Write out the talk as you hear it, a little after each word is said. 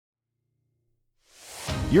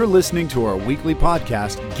You're listening to our weekly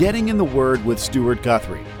podcast, Getting in the Word with Stuart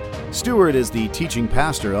Guthrie. Stuart is the teaching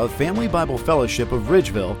pastor of Family Bible Fellowship of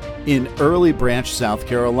Ridgeville in Early Branch, South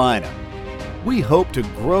Carolina. We hope to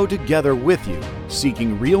grow together with you,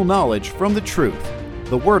 seeking real knowledge from the truth,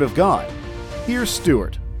 the Word of God. Here's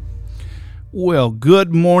Stuart. Well,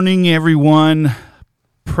 good morning, everyone.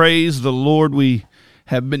 Praise the Lord. We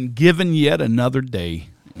have been given yet another day.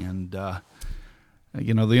 And,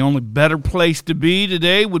 the only better place to be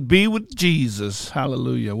today would be with Jesus.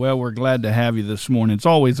 Hallelujah. Well, we're glad to have you this morning. It's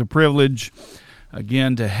always a privilege,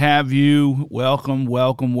 again, to have you. Welcome,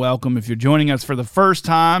 welcome, welcome. If you're joining us for the first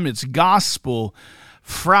time, it's Gospel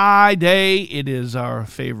Friday. It is our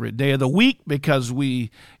favorite day of the week because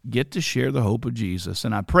we get to share the hope of Jesus.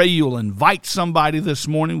 And I pray you'll invite somebody this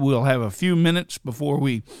morning. We'll have a few minutes before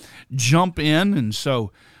we jump in. And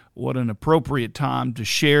so what an appropriate time to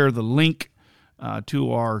share the link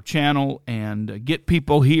to our channel and get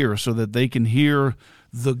people here so that they can hear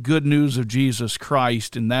the good news of Jesus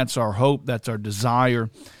Christ. And that's our hope, that's our desire,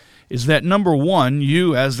 is that number one,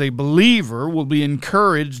 you as a believer will be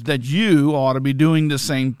encouraged that you ought to be doing the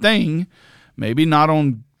same thing, maybe not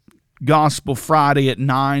on Gospel Friday at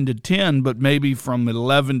 9 to 10, but maybe from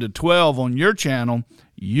 11 to 12 on your channel,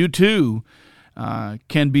 you too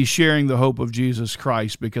can be sharing the hope of Jesus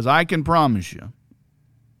Christ, because I can promise you,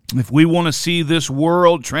 if we want to see this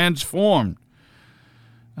world transformed,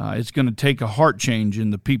 it's going to take a heart change in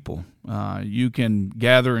the people. You can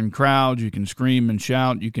gather in crowds, you can scream and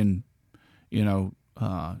shout, you can,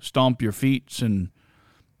 stomp your feet and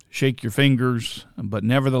shake your fingers, but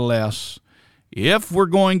nevertheless, if we're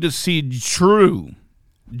going to see true,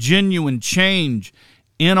 genuine change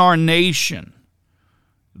in our nation,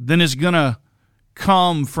 then it's going to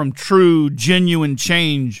come from true, genuine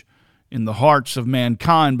change in the hearts of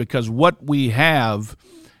mankind, because what we have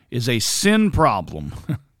is a sin problem.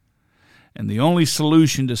 And the only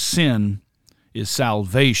solution to sin is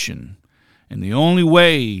salvation. And the only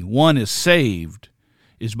way one is saved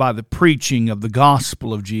is by the preaching of the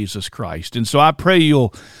gospel of Jesus Christ. And so I pray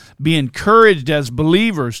you'll be encouraged as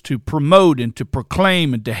believers to promote and to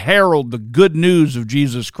proclaim and to herald the good news of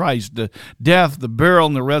Jesus Christ, the death, the burial,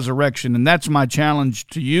 and the resurrection. And that's my challenge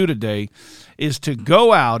to you today, is to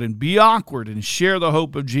go out and be awkward and share the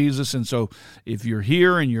hope of Jesus. And so if you're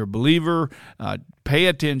here and you're a believer, pay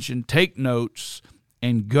attention, take notes,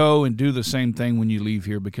 and go and do the same thing when you leave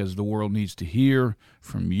here, because the world needs to hear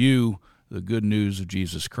from you the good news of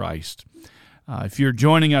Jesus Christ. If you're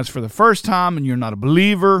joining us for the first time and you're not a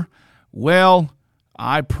believer, well,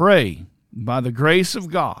 I pray by the grace of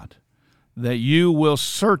God that you will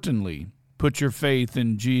certainly put your faith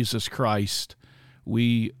in Jesus Christ.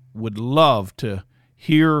 We would love to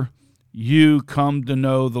hear you come to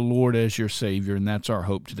know the Lord as your Savior, and that's our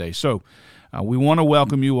hope today. So we want to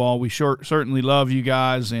welcome you all. We certainly love you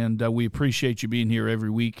guys, and we appreciate you being here every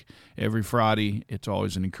week, every Friday. It's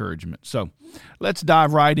always an encouragement. So let's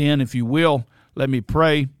dive right in, if you will. Let me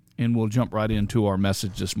pray, and we'll jump right into our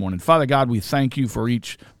message this morning. Father God, we thank you for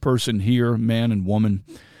each person here, man and woman.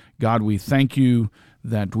 God, we thank you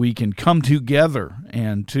that we can come together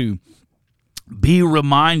and to be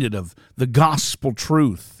reminded of the gospel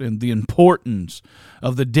truth and the importance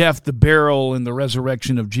of the death, the burial, and the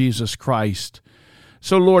resurrection of Jesus Christ.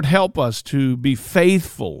 So, Lord, help us to be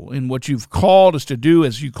faithful in what you've called us to do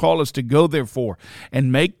as you call us to go, therefore,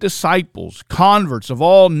 and make disciples, converts of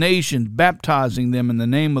all nations, baptizing them in the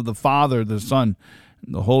name of the Father, the Son,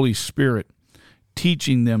 and the Holy Spirit,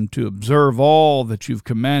 teaching them to observe all that you've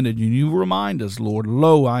commanded. And you remind us, Lord,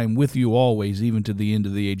 lo, I am with you always, even to the end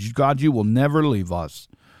of the age. God, you will never leave us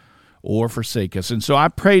or forsake us. And so I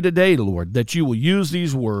pray today, Lord, that you will use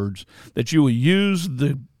these words, that you will use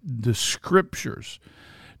the Scriptures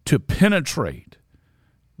to penetrate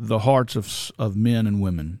the hearts of men and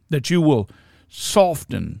women, that you will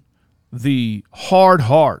soften the hard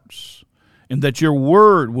hearts, and that your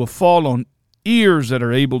word will fall on ears that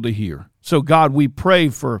are able to hear. So, God, we pray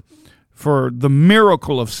for the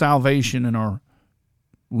miracle of salvation in our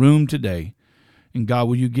room today. And, God,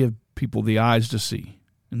 will you give people the eyes to see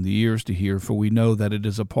and the ears to hear, for we know that it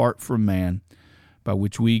is apart from man by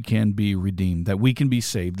which we can be redeemed, that we can be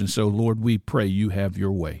saved. And so, Lord, we pray you have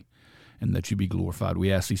your way and that you be glorified.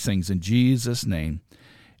 We ask these things in Jesus' name.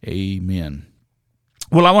 Amen.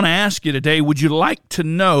 Well, I want to ask you today, would you like to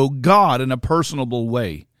know God in a personable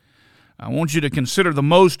way? I want you to consider the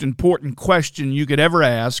most important question you could ever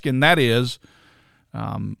ask, and that is,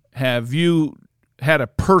 have you had a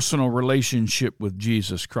personal relationship with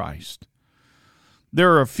Jesus Christ?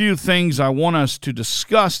 there are a few things I want us to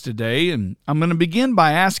discuss today, and I'm going to begin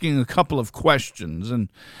by asking a couple of questions. And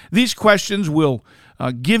these questions will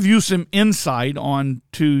give you some insight on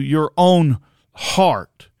to your own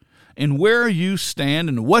heart and where you stand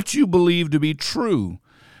and what you believe to be true.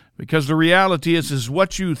 Because the reality is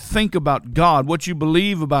what you think about God, what you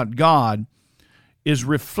believe about God, is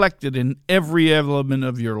reflected in every element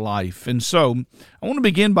of your life. And so I want to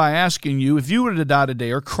begin by asking you, if you were to die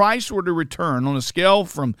today or Christ were to return on a scale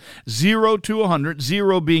from 0 to 100,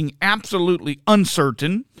 0 being absolutely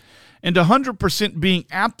uncertain and 100% being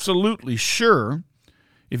absolutely sure,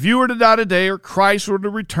 if you were to die today or Christ were to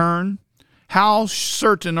return, how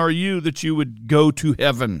certain are you that you would go to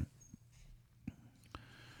heaven?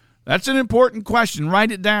 That's an important question.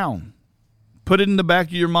 Write it down. Put it in the back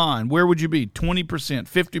of your mind. Where would you be? 20%,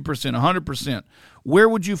 50%, 100%. Where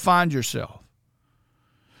would you find yourself?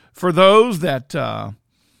 For those that are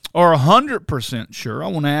 100% sure, I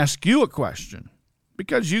want to ask you a question.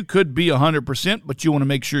 Because you could be 100%, but you want to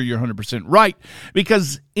make sure you're 100% right.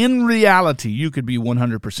 Because in reality, you could be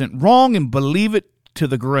 100% wrong and believe it to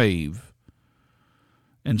the grave.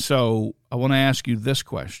 And so I want to ask you this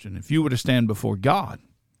question. If you were to stand before God,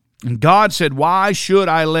 and God said, "Why should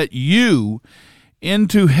I let you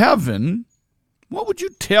into heaven?" what would you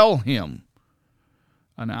tell him?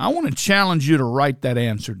 And I want to challenge you to write that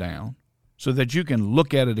answer down so that you can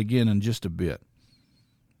look at it again in just a bit.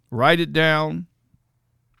 Write it down.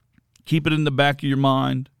 Keep it in the back of your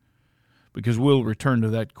mind, because we'll return to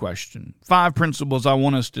that question. 5 principles I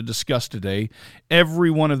want us to discuss today.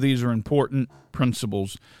 Every one of these are important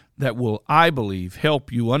principles that will, I believe,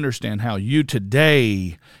 help you understand how you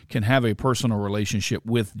today can have a personal relationship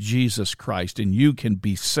with Jesus Christ, and you can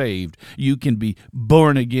be saved. You can be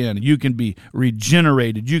born again. You can be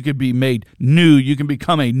regenerated. You can be made new. You can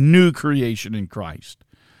become a new creation in Christ.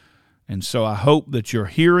 And so I hope that you're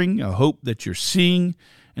hearing. I hope that you're seeing.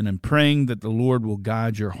 And I'm praying that the Lord will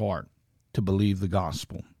guide your heart to believe the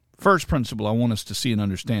gospel. First principle I want us to see and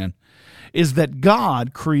understand is that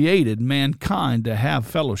God created mankind to have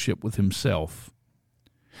fellowship with himself.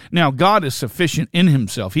 Now, God is sufficient in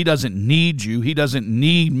himself. He doesn't need you. He doesn't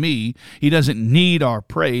need me. He doesn't need our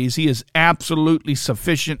praise. He is absolutely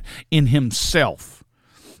sufficient in himself.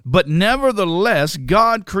 But nevertheless,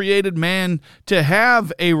 God created man to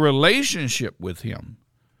have a relationship with him.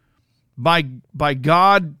 By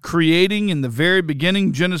God creating in the very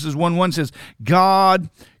beginning, Genesis 1:1 says,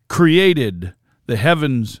 God created the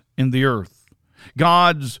heavens and the earth.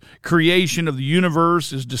 God's creation of the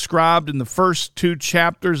universe is described in the first 2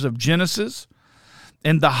 chapters of Genesis,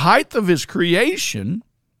 and the height of his creation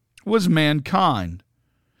was mankind.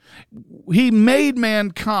 He made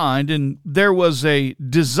mankind, and there was a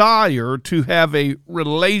desire to have a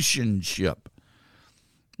relationship.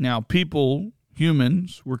 Now,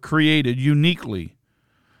 humans were created uniquely.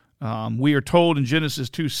 We are told in Genesis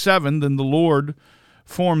 2:7, then the Lord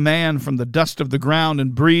formed man from the dust of the ground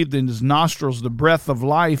and breathed in his nostrils the breath of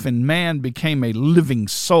life, and man became a living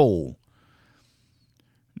soul.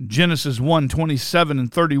 Genesis 1:27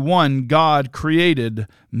 and 31, God created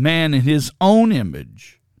man in his own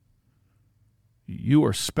image. You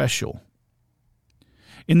are special.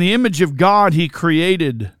 In the image of God, he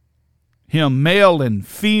created him, male and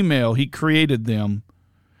female, he created them.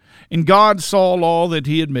 And God saw all that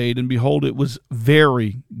he had made, and behold, it was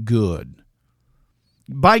very good.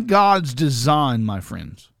 By God's design, my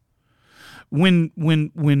friends,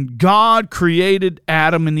 when God created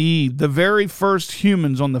Adam and Eve, the very first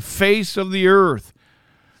humans on the face of the earth,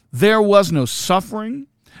 there was no suffering,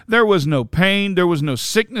 there was no pain, there was no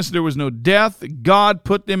sickness, there was no death. God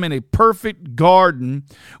put them in a perfect garden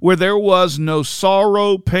where there was no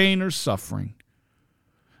sorrow, pain, or suffering.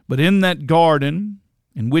 But in that garden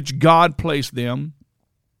in which God placed them,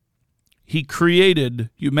 he created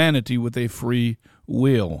humanity with a free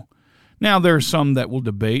will. Now, there are some that will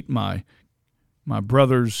debate, my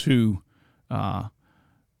brothers who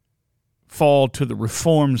fall to the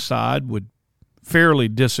Reformed side would fairly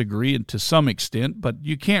disagree to some extent, but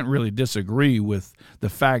you can't really disagree with the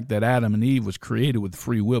fact that Adam and Eve was created with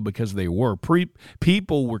free will, because they were.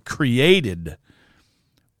 People were created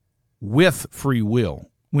with free will.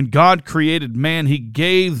 When God created man, he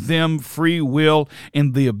gave them free will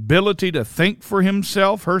and the ability to think for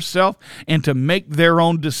himself, herself, and to make their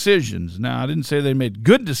own decisions. Now, I didn't say they made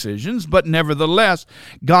good decisions, but nevertheless,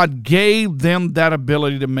 God gave them that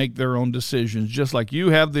ability to make their own decisions, just like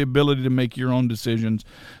you have the ability to make your own decisions,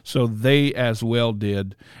 so they as well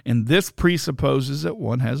did. And this presupposes that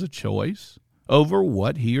one has a choice over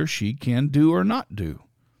what he or she can do or not do.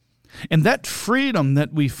 And that freedom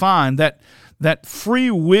that we find, that that free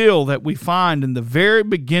will that we find in the very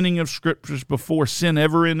beginning of Scriptures before sin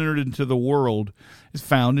ever entered into the world is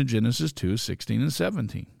found in Genesis 2:16 and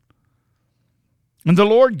 17. And the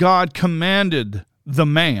Lord God commanded the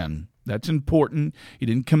man. That's important. He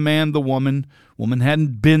didn't command the woman. Woman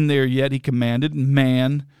hadn't been there yet. He commanded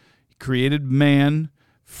man. He created man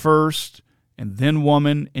first and then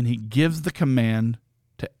woman, and he gives the command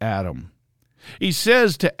to Adam. He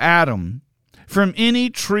says to Adam, "From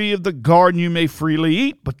any tree of the garden you may freely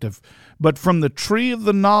eat, but from the tree of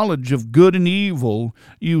the knowledge of good and evil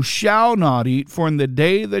you shall not eat, for in the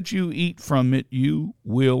day that you eat from it you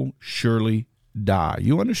will surely die."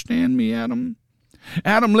 You understand me, Adam?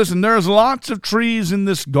 Adam, listen, there's lots of trees in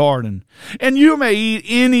this garden, and you may eat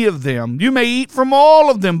any of them. You may eat from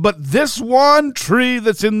all of them, but this one tree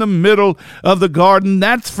that's in the middle of the garden,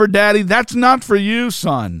 that's for Daddy. That's not for you,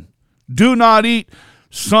 son. Do not eat,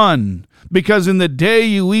 son, because in the day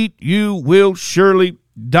you eat, you will surely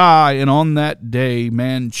die. And on that day,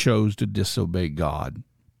 man chose to disobey God.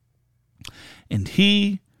 And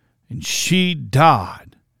he and she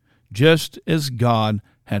died, just as God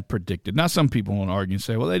had predicted. Now, some people want to argue and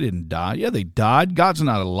say, well, they didn't die. Yeah, they died. God's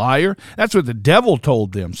not a liar. That's what the devil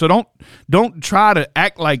told them. So don't try to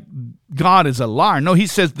act like God is a liar. No, he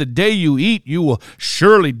says the day you eat, you will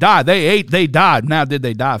surely die. They ate, they died. Now, did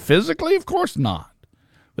they die physically? Of course not.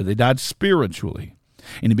 But they died spiritually.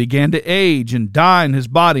 And he began to age and die in his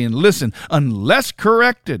body. And listen, unless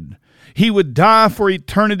corrected, he would die for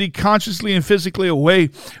eternity consciously and physically away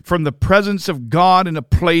from the presence of God in a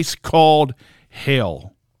place called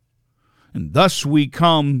hell. And thus we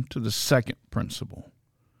come to the second principle.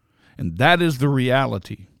 And that is the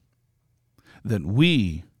reality that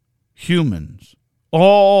we, humans,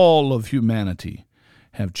 all of humanity,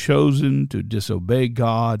 have chosen to disobey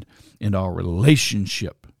God, and our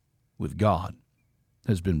relationship with God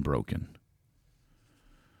has been broken.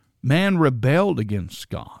 Man rebelled against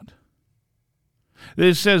God.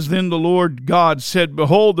 It says, then the Lord God said,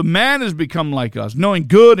 behold, the man has become like us, knowing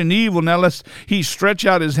good and evil. Now lest he stretch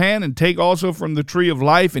out his hand and take also from the tree of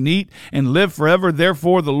life and eat and live forever.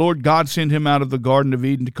 Therefore the Lord God sent him out of the Garden of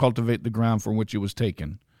Eden to cultivate the ground from which he was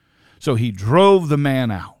taken. So he drove the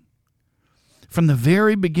man out. From the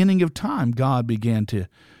very beginning of time, God began to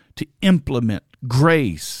implement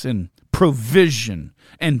grace and provision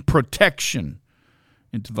and protection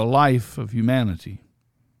into the life of humanity,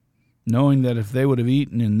 knowing that if they would have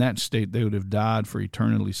eaten in that state, they would have died for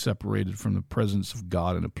eternally separated from the presence of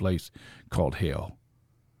God in a place called hell.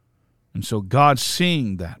 And so God,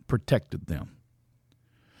 seeing that, protected them.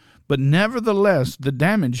 But nevertheless, the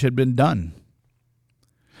damage had been done.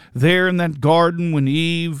 There in that garden, when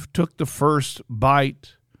Eve took the first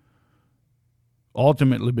bite,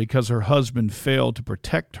 ultimately because her husband failed to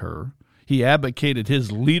protect her, he abdicated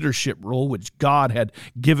his leadership role, which God had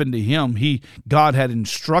given to him. God had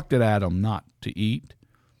instructed Adam not to eat.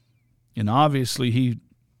 And obviously he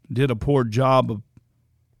did a poor job of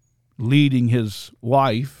leading his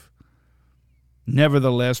wife.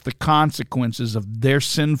 Nevertheless, the consequences of their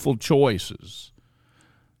sinful choices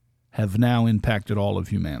have now impacted all of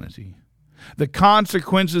humanity. The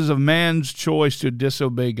consequences of man's choice to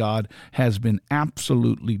disobey God has been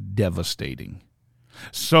absolutely devastating.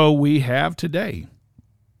 So we have today,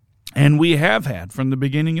 and we have had from the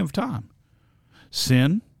beginning of time,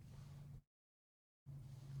 sin,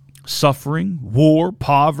 suffering, war,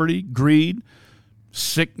 poverty, greed,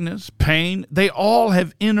 sickness, pain. They all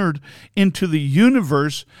have entered into the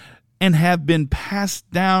universe and have been passed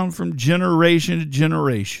down from generation to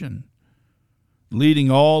generation, leading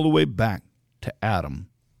all the way back to Adam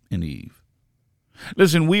and Eve.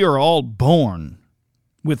 Listen, we are all born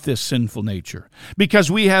with this sinful nature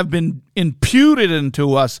because we have been imputed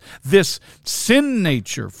into us this sin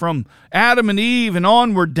nature from Adam and Eve and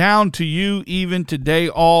onward down to you even today,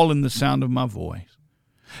 all in the sound of my voice.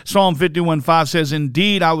 Psalm 51:5 says,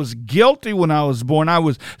 indeed, I was guilty when I was born. I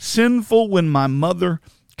was sinful when my mother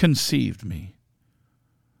conceived me.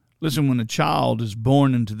 Listen, when a child is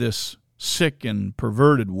born into this sick and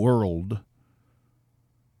perverted world,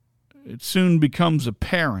 it soon becomes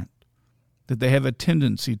apparent that they have a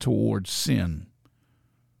tendency towards sin.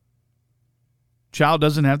 Child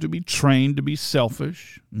doesn't have to be trained to be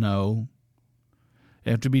selfish. No.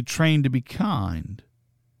 They have to be trained to be kind.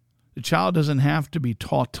 The child doesn't have to be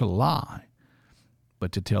taught to lie,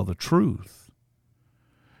 but to tell the truth.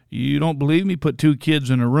 You don't believe me? Put two kids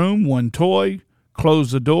in a room, one toy,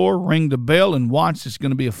 close the door, ring the bell, and watch. It's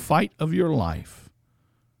going to be a fight of your life.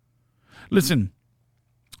 Listen,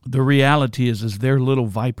 the reality is they're little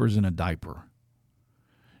vipers in a diaper.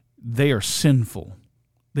 They are sinful.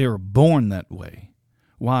 They are born that way.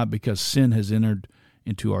 Why? Because sin has entered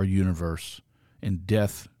into our universe, and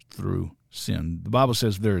death through sin. The Bible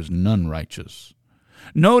says there is none righteous.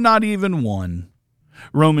 No, not even one.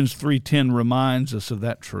 Romans 3:10 reminds us of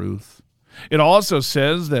that truth. It also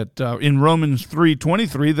says that in Romans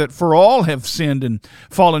 3:23 that for all have sinned and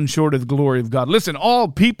fallen short of the glory of God. Listen, all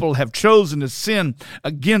people have chosen to sin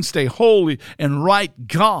against a holy and right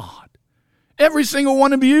God. Every single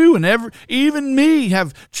one of you and even me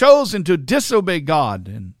have chosen to disobey God,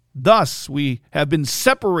 and thus we have been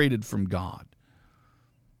separated from God.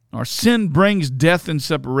 Our sin brings death and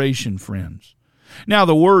separation, friends. Now,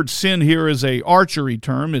 the word sin here is an archery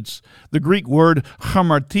term. It's the Greek word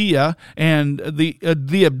hamartia, and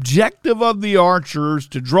the objective of the archer is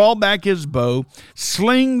to draw back his bow,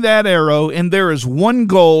 sling that arrow, and there is one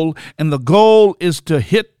goal, and the goal is to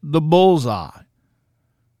hit the bullseye.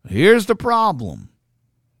 Here's the problem.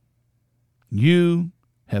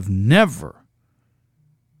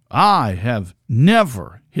 I have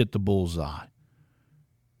never hit the bullseye.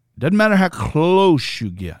 Doesn't matter how close you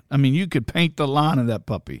get. I mean, you could paint the line of that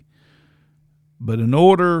puppy. But in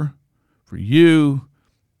order for you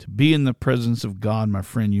to be in the presence of God, my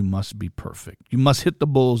friend, you must be perfect. You must hit the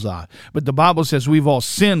bullseye. But the Bible says we've all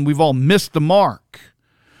sinned. We've all missed the mark.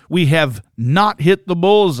 We have not hit the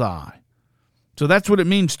bullseye. So that's what it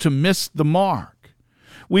means to miss the mark.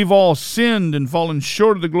 We've all sinned and fallen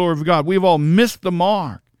short of the glory of God. We've all missed the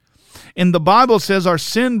mark. And the Bible says our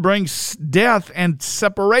sin brings death and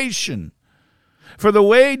separation. For the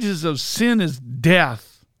wages of sin is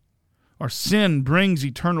death. Our sin brings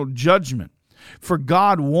eternal judgment. For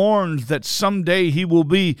God warns that someday he will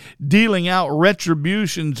be dealing out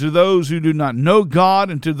retribution to those who do not know God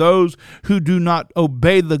and to those who do not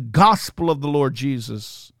obey the gospel of the Lord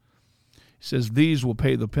Jesus. He says these will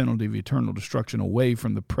pay the penalty of eternal destruction away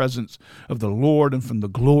from the presence of the Lord and from the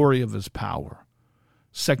glory of his power.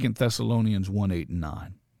 2 Thessalonians 1:8 and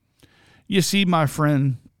 9. You see, my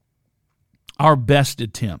friend, our best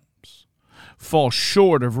attempts fall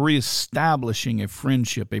short of reestablishing a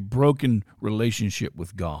friendship, a broken relationship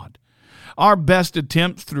with God. Our best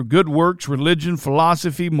attempts through good works, religion,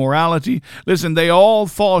 philosophy, morality, listen, they all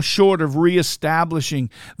fall short of reestablishing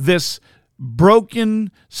this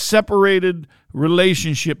broken, separated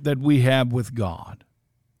relationship that we have with God.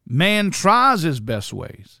 Man tries his best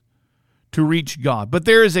ways to reach God. But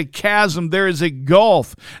there is a chasm, there is a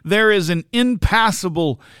gulf, there is an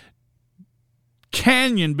impassable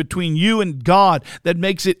canyon between you and God that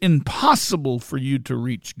makes it impossible for you to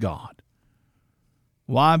reach God.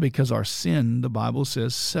 Why? Because our sin, the Bible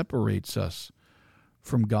says, separates us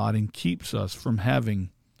from God and keeps us from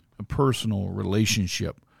having a personal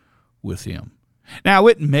relationship with him. Now,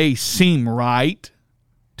 it may seem right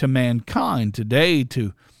to mankind today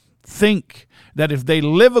to think that if they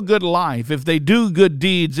live a good life, if they do good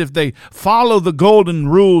deeds, if they follow the golden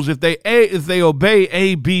rules, if they obey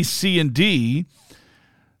A, B, C, and D,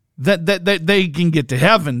 that they can get to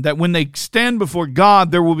heaven, that when they stand before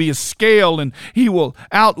God, there will be a scale and he will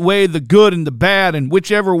outweigh the good and the bad, and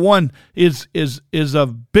whichever one is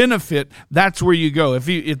of benefit, that's where you go. If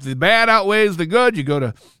the bad outweighs the good, you go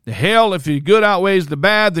to hell. If the good outweighs the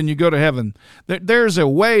bad, then you go to heaven. There's a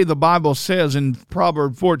way, the Bible says in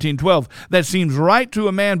Proverbs 14:12, that seems right to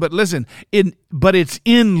a man, but listen, but its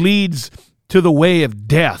end leads to the way of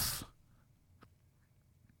death.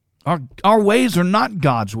 Our ways are not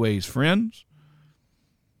God's ways, friends.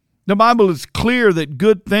 The Bible is clear that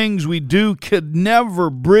good things we do could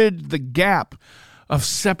never bridge the gap of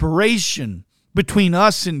separation between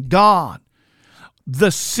us and God.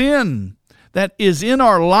 The sin that is in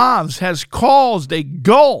our lives has caused a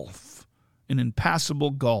gulf, an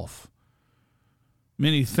impassable gulf.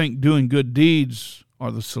 Many think doing good deeds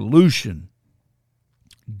are the solution.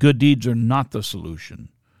 Good deeds are not the solution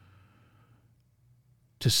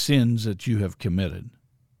to sins that you have committed.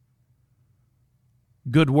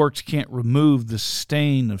 Good works can't remove the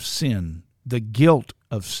stain of sin, the guilt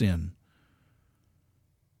of sin,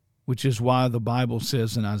 which is why the Bible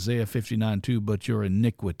says in Isaiah 59:2, but your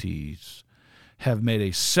iniquities have made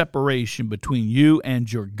a separation between you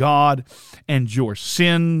and your God, and your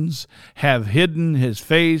sins have hidden his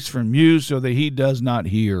face from you so that he does not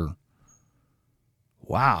hear.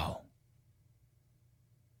 Wow.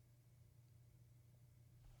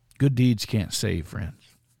 Good deeds can't save, friends.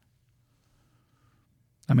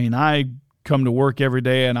 I mean, I come to work every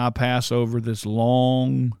day and I pass over this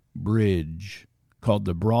long bridge called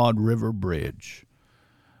the Broad River Bridge.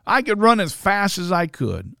 I could run as fast as I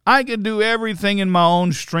could. I could do everything in my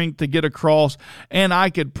own strength to get across, and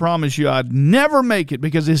I could promise you I'd never make it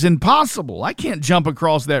because it's impossible. I can't jump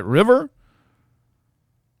across that river.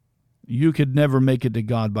 you could never make it to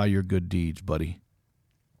God by your good deeds, buddy.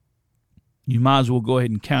 You might as well go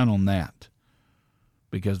ahead and count on that,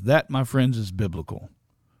 because that, my friends, is biblical.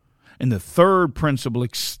 And the third principle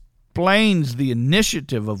explains the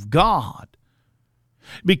initiative of God.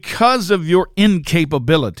 Because of your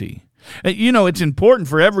incapability. You know, it's important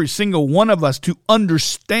for every single one of us to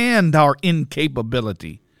understand our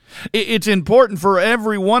incapability. It's important for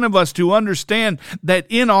every one of us to understand that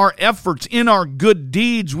in our efforts, in our good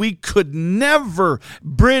deeds, we could never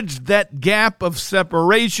bridge that gap of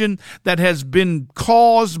separation that has been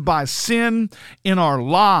caused by sin in our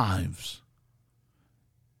lives.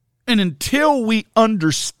 And until we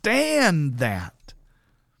understand that,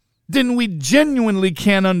 then we genuinely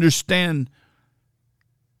can't understand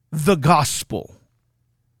the gospel.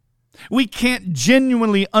 We can't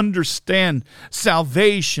genuinely understand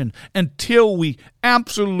salvation until we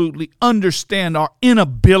absolutely understand our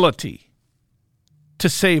inability to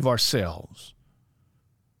save ourselves.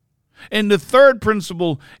 And the third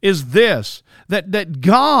principle is this, that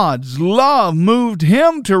God's love moved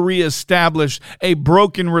him to reestablish a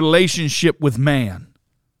broken relationship with man.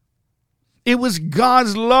 It was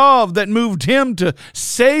God's love that moved him to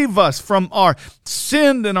save us from our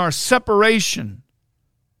sin and our separation.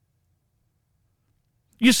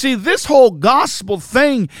 You see, this whole gospel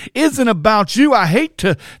thing isn't about you. I hate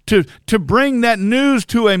to bring that news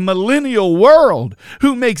to a millennial world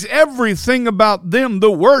who makes everything about them.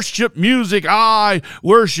 The worship music, I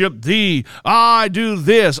worship thee. I do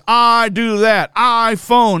this. I do that.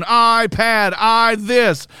 iPhone, iPad, I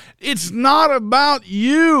this. It's not about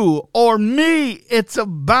you or me. It's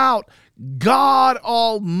about God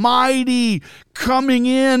Almighty coming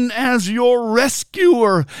in as your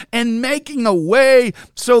rescuer and making a way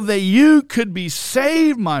so that you could be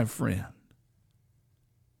saved, my friend.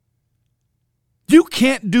 You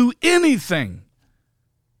can't do anything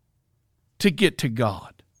to get to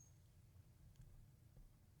God.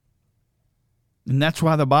 And that's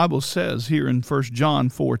why the Bible says here in 1 John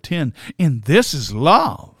 4:10, and this is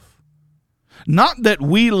love. Not that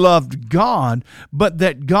we loved God, but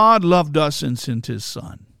that God loved us and sent his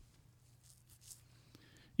Son.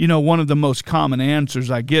 You know, one of the most common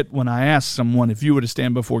answers I get when I ask someone, if you were to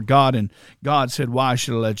stand before God and God said, why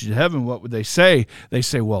should I let you to heaven? What would they say? They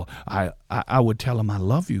say, well, I would tell them I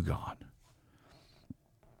love you, God.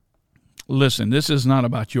 Listen, this is not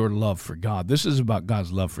about your love for God. This is about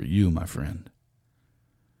God's love for you, my friend.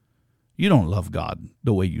 You don't love God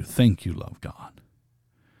the way you think you love God.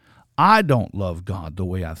 I don't love God the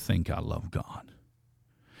way I think I love God.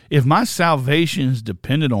 If my salvation is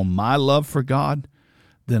dependent on my love for God,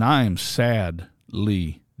 then I am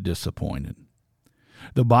sadly disappointed.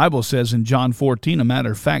 The Bible says in John 14, a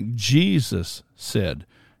matter of fact, Jesus said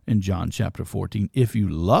in John chapter 14, if you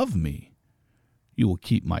love me, you will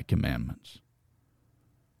keep my commandments.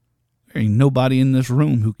 There ain't nobody in this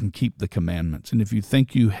room who can keep the commandments. And if you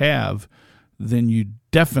think you have, then you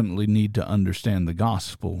definitely need to understand the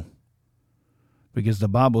gospel. Because the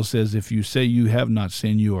Bible says if you say you have not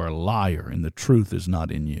sinned, you are a liar, and the truth is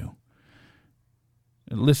not in you.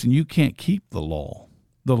 And listen, you can't keep the law.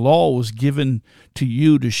 The law was given to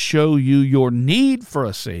you to show you your need for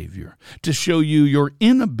a Savior, to show you your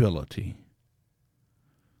inability.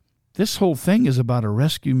 This whole thing is about a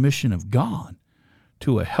rescue mission of God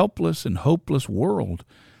to a helpless and hopeless world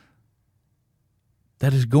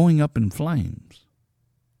that is going up in flames.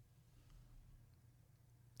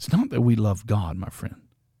 It's not that we love God, my friend,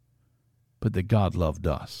 but that God loved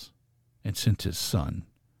us and sent his Son.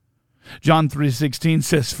 John 3:16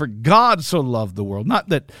 says, for God so loved the world. Not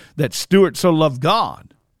that Stuart so loved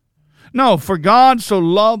God. No, for God so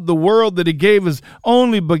loved the world that he gave his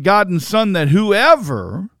only begotten Son, that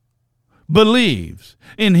whoever believes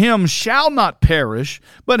in him shall not perish,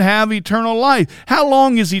 but have eternal life. How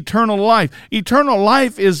long is eternal life? Eternal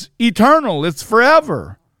life is eternal. It's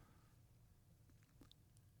forever.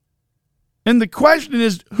 And the question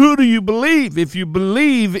is, who do you believe? If you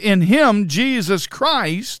believe in him, Jesus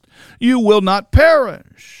Christ, you will not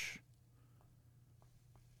perish.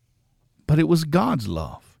 But it was God's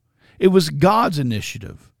love. It was God's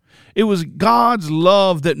initiative. It was God's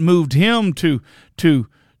love that moved him to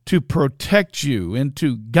protect you and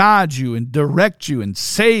to guide you and direct you and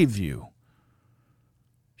save you.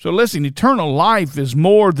 So listen, eternal life is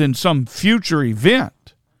more than some future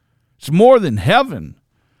event. It's more than heaven.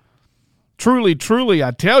 Truly, truly, I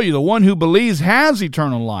tell you, the one who believes has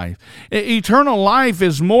eternal life. Eternal life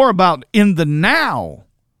is more about in the now.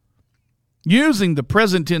 Using the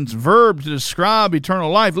present tense verb to describe eternal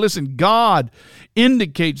life. Listen, God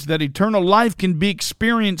indicates that eternal life can be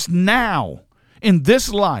experienced now, in this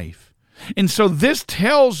life. And so this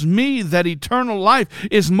tells me that eternal life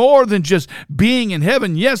is more than just being in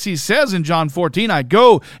heaven. Yes, he says in John 14, I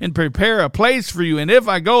go and prepare a place for you. And if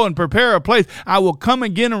I go and prepare a place, I will come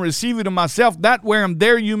again and receive you to myself, that where I'm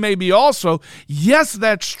there you may be also. Yes,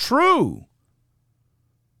 that's true.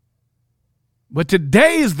 But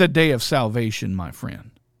today is the day of salvation, my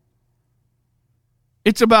friend.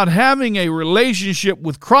 It's about having a relationship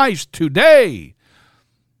with Christ today,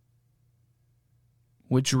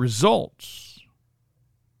 which results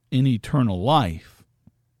in eternal life.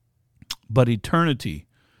 But eternity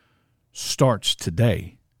starts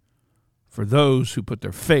today for those who put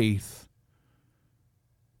their faith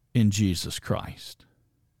in Jesus Christ.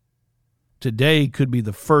 Today could be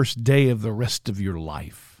the first day of the rest of your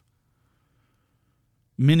life.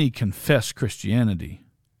 Many confess Christianity,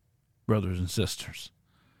 brothers and sisters,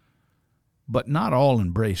 but not all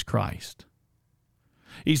embrace Christ.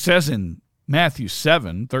 He says in Matthew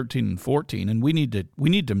 7, 13 and 14, and we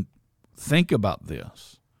need to think about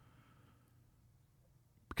this,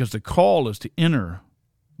 because the call is to enter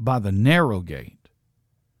by the narrow gate.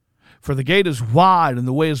 For the gate is wide and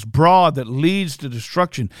the way is broad that leads to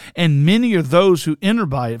destruction, and many are those who enter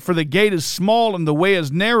by it. For the gate is small and the way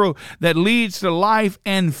is narrow that leads to life,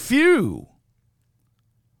 and few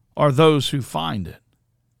are those who find it.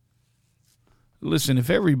 Listen, if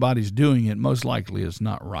everybody's doing it, most likely it's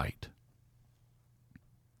not right.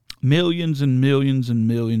 Millions and millions and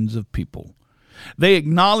millions of people. They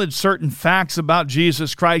acknowledge certain facts about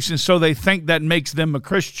Jesus Christ, and so they think that makes them a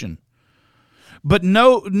Christian. But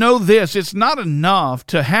know this, it's not enough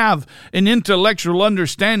to have an intellectual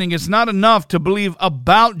understanding. It's not enough to believe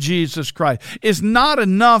about Jesus Christ. It's not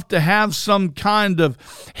enough to have some kind of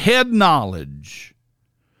head knowledge.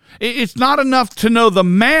 It's not enough to know the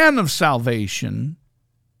man of salvation.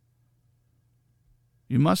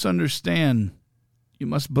 You must understand, you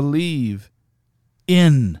must believe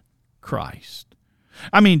in Christ.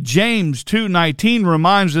 I mean, James 2:19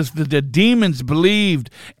 reminds us that the demons believed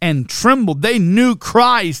and trembled. They knew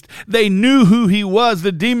Christ. They knew who he was.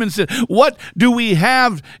 The demons said, what do we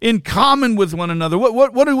have in common with one another?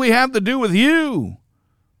 What do we have to do with you?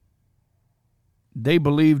 They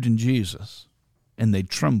believed in Jesus, and they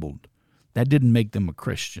trembled. That didn't make them a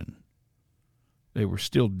Christian. They were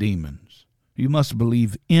still demons. You must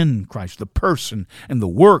believe in Christ, the person and the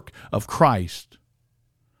work of Christ.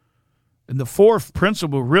 And the fourth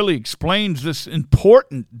principle really explains this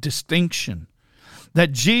important distinction,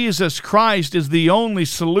 that Jesus Christ is the only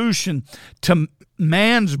solution to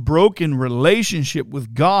man's broken relationship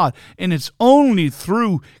with God, and it's only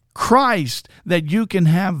through Christ that you can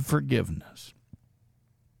have forgiveness.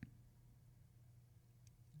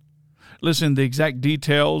 Listen, the exact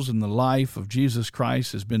details in the life of Jesus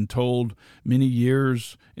Christ has been told many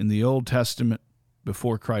years in the Old Testament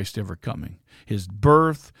before Christ ever coming. His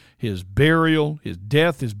birth, his burial, his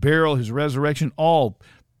death, his burial, his resurrection, all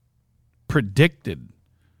predicted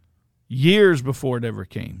years before it ever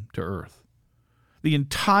came to earth. The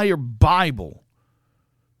entire Bible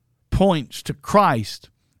points to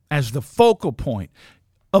Christ as the focal point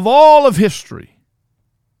of all of history.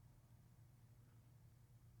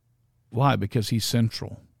 Why? Because he's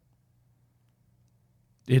central.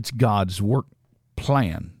 It's God's work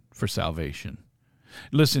plan for salvation.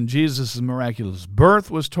 Listen, Jesus' miraculous birth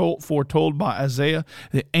was foretold by Isaiah.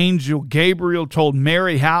 The angel Gabriel told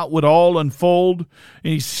Mary how it would all unfold.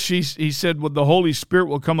 And he said, well, the Holy Spirit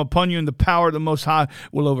will come upon you, and the power of the Most High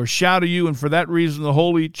will overshadow you. And for that reason, the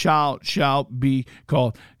Holy Child shall be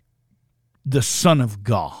called the Son of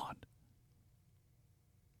God.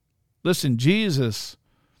 Listen, Jesus,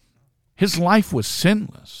 his life was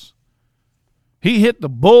sinless. He hit the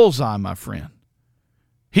bullseye, my friend.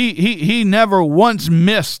 He never once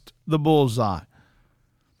missed the bullseye.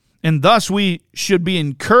 And thus we should be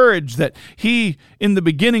encouraged that he, in the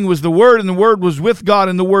beginning, was the Word, and the Word was with God,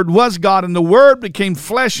 and the Word was God, and the Word became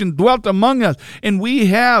flesh and dwelt among us. And we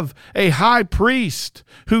have a high priest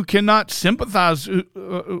who cannot sympathize.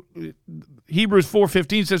 Hebrews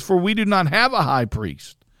 4:15 says, for we do not have a high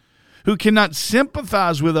priest who cannot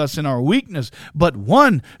sympathize with us in our weakness, but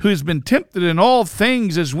one who has been tempted in all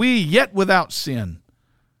things as we, yet without sin.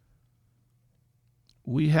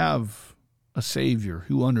 We have a Savior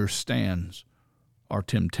who understands our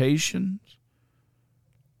temptations,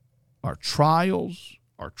 our trials,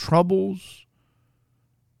 our troubles,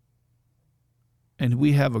 and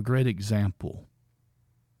we have a great example,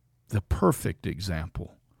 the perfect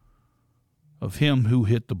example of him who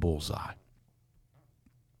hit the bullseye.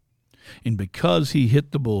 And because he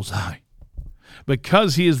hit the bullseye,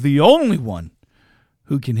 because he is the only one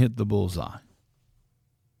who can hit the bullseye,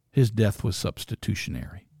 his death was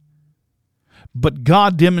substitutionary. But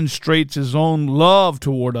God demonstrates his own love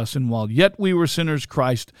toward us, and while yet we were sinners,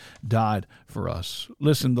 Christ died for us.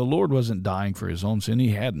 Listen, the Lord wasn't dying for his own sin.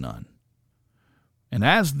 He had none. And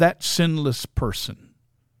as that sinless person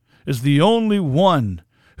is the only one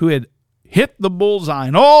who had hit the bullseye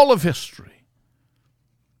in all of history,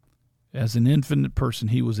 as an infinite person,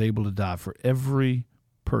 he was able to die for every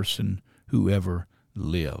person who ever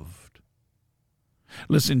lived.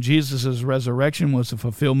 Listen, Jesus' resurrection was a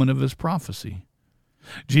fulfillment of his prophecy.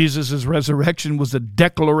 Jesus' resurrection was a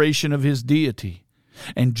declaration of his deity.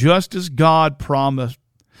 And just as God promised,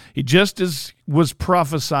 just as was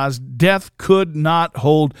prophesied, death could not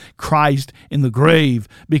hold Christ in the grave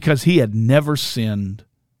because he had never sinned.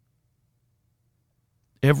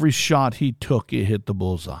 Every shot he took, it hit the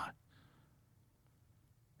bullseye.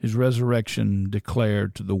 His resurrection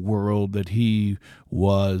declared to the world that he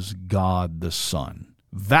was God the Son,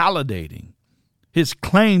 validating his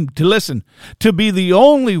claim to be the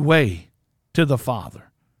only way to the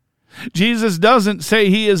Father. Jesus doesn't say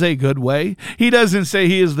he is a good way. He doesn't say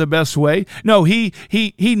he is the best way. No, he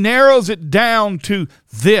narrows it down to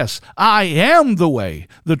this: I am the way,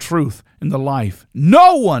 the truth, and the life.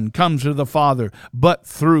 No one comes to the Father but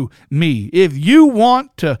through me. If you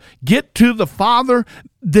want to get to the Father,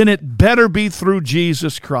 then it better be through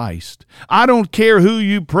Jesus Christ. I don't care who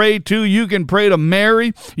you pray to. You can pray to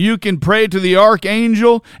Mary. You can pray to the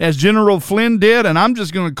archangel, as General Flynn did, and I'm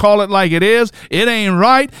just going to call it like it is. It ain't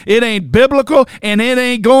right, it ain't biblical, and it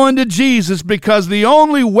ain't going to Jesus, because the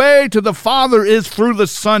only way to the Father is through the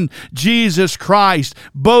Son, Jesus Christ,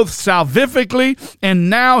 both salvifically,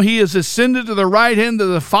 and now he is ascended to the right hand of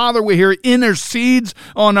the Father, where he intercedes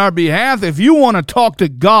on our behalf. If you want to talk to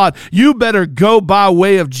God, you better go by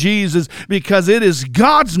way of Jesus, because it is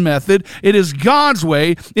God's method, it is God's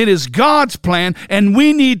way, it is God's plan, and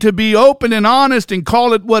we need to be open and honest and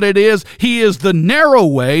call it what it is. He is the narrow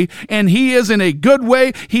way, and he isn't a good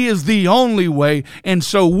way. He is the only way, and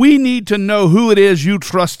so we need to know who it is you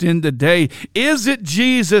trust in today. Is it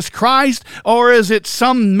Jesus Christ, or is it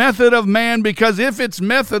some method of man? Because if it's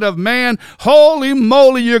method of man, holy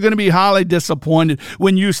moly, you're going to be highly disappointed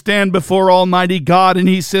when you stand before Almighty God and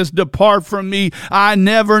he says, "Depart from me, I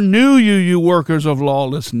never knew you, you workers of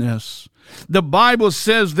lawlessness." The Bible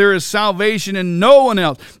says there is salvation in no one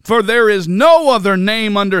else, for there is no other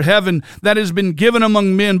name under heaven that has been given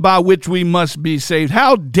among men by which we must be saved.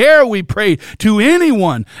 How dare we pray to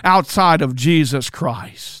anyone outside of Jesus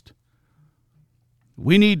Christ?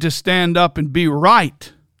 We need to stand up and be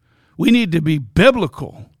right. We need to be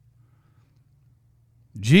biblical.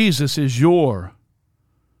 Jesus is your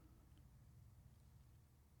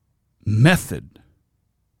method,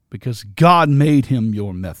 because God made him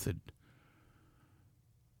your method.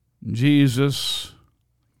 Jesus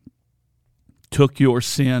took your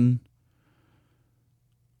sin,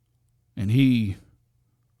 and he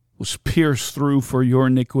was pierced through for your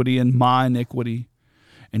iniquity and my iniquity,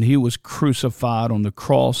 and he was crucified on the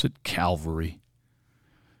cross at Calvary.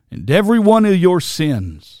 And every one of your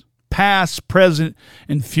sins, past, present,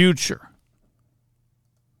 and future,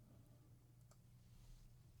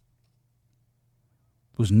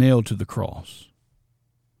 was nailed to the cross.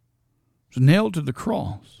 It was nailed to the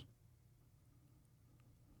cross.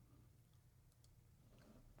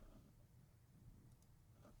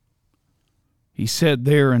 He said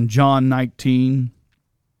there in John 19,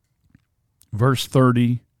 verse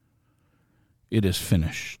 30, "It is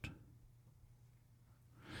finished."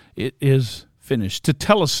 It is finished.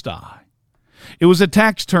 Tetelestai. It was a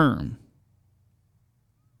tax term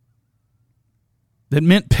that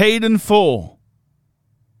meant paid in full.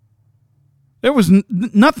 There was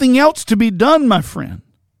nothing else to be done, my friend.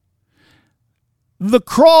 The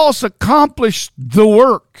cross accomplished the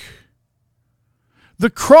work. The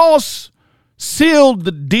cross sealed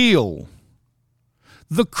the deal.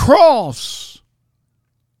 The cross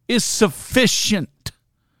is sufficient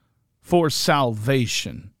for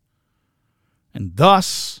salvation. And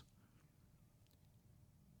thus,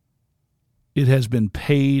 it has been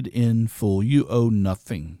paid in full. You owe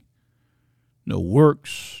nothing. No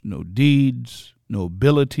works, no deeds, no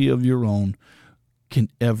ability of your own can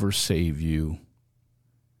ever save you,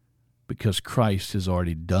 because Christ has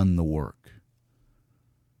already done the work.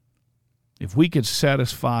 If we could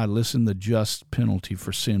satisfy, the just penalty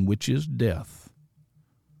for sin, which is death,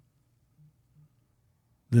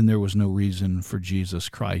 then there was no reason for Jesus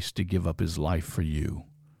Christ to give up his life for you.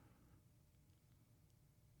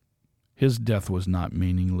 His death was not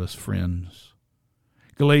meaningless, friends.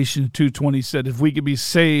 Galatians 2:20 said, if we could be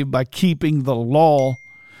saved by keeping the law,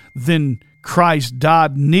 then Christ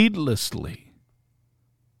died needlessly.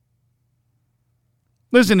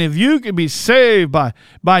 Listen, if you can be saved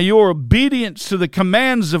by your obedience to the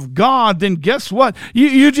commands of God, then guess what?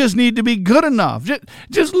 You just need to be good enough.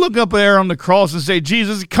 Just look up there on the cross and say,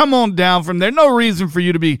 Jesus, come on down from there. No reason for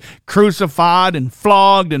you to be crucified and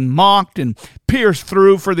flogged and mocked and pierced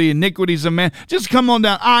through for the iniquities of man. Just come on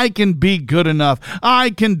down. I can be good enough. I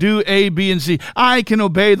can do A, B, and C. I can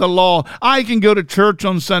obey the law. I can go to church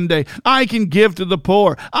on Sunday. I can give to the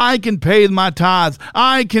poor. I can pay my tithes.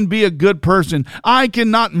 I can be a good person. I can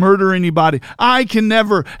not murder anybody. I can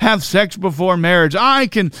never have sex before marriage. I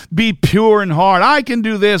can be pure in heart. I can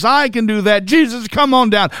do this. I can do that. Jesus, come on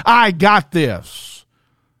down. I got this.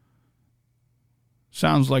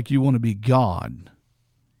 Sounds like you want to be God.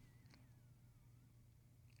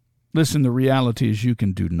 Listen, the reality is you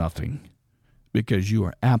can do nothing because you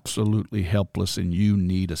are absolutely helpless and you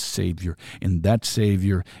need a Savior, and that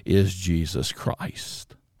Savior is Jesus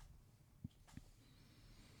Christ.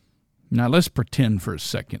 Now let's pretend for a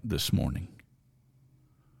second this morning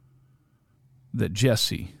that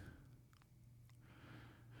Jesse,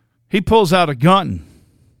 he pulls out a gun.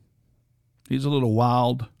 He's a little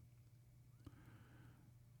wild.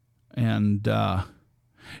 And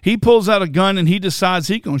he pulls out a gun and he decides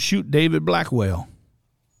he's going to shoot David Blackwell.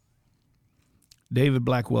 David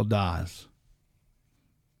Blackwell dies.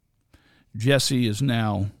 Jesse is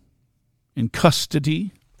now in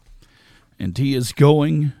custody, and he is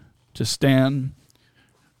going to stand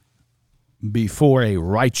before a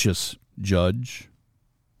righteous judge.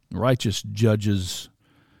 Righteous judges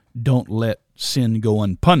don't let sin go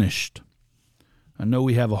unpunished. I know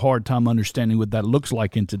we have a hard time understanding what that looks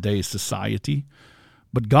like in today's society,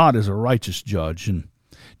 but God is a righteous judge. And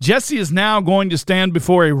Jesse is now going to stand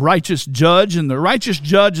before a righteous judge, and the righteous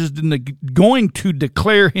judge is going to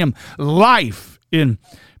declare him life in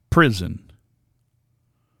prison.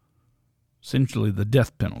 Essentially the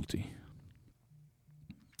death penalty.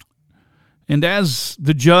 And as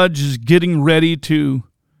the judge is getting ready to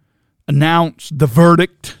announce the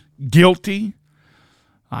verdict, guilty,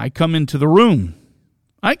 I come into the room.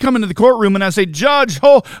 I come into the courtroom and I say, Judge,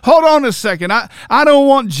 hold on a second. I don't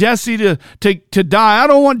want Jesse to die. I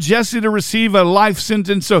don't want Jesse to receive a life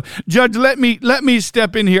sentence. So, Judge, let me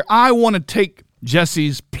step in here. I want to take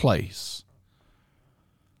Jesse's place.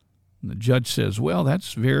 And the judge says, well,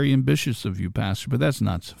 that's very ambitious of you, Pastor, but that's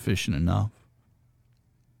not sufficient enough.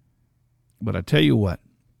 But I tell you what,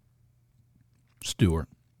 Stuart,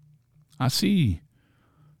 I see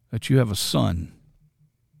that you have a son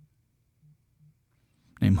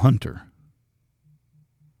named Hunter.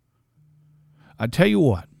 I tell you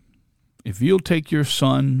what, if you'll take your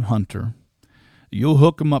son, Hunter, you'll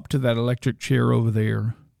hook him up to that electric chair over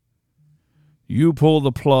there, you pull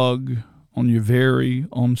the plug on your very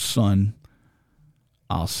own son,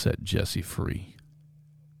 I'll set Jesse free.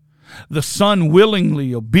 The son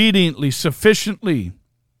willingly, obediently, sufficiently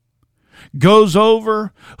goes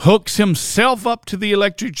over, hooks himself up to the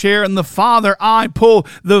electric chair, and the father, I pull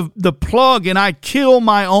the plug and I kill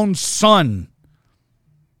my own son.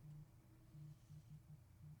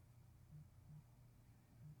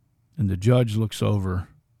 And the judge looks over,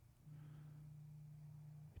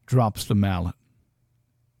 drops the mallet,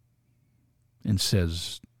 and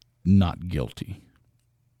says, not guilty.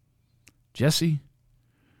 Jesse,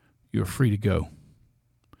 you're free to go.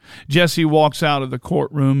 Jesse walks out of the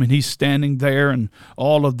courtroom, and he's standing there, and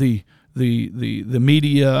all of the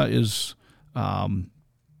media is got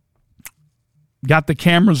the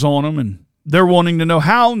cameras on him, and they're wanting to know,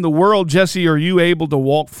 how in the world, Jesse, are you able to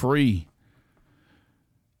walk free?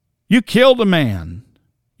 You killed a man.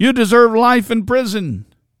 You deserve life in prison.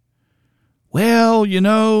 Well,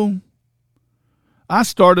 I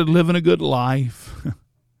started living a good life.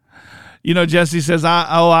 Jesse says,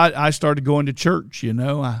 I started going to church,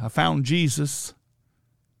 I found Jesus.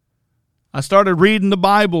 I started reading the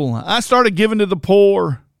Bible. I started giving to the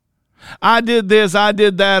poor. I did this, I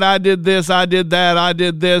did that, I did this, I did that, I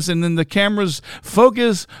did this. And then the cameras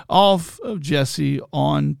focus off of Jesse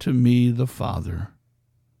onto me, the father.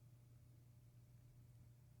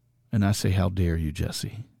 And I say, how dare you,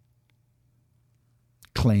 Jesse,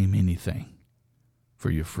 claim anything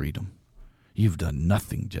for your freedom? You've done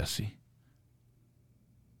nothing, Jesse.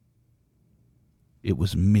 It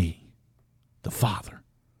was me, the father,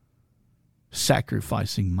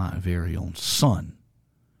 sacrificing my very own son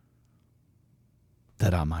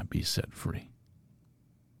that I might be set free.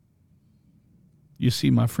 You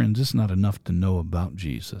see, my friends, it's not enough to know about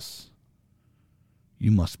Jesus.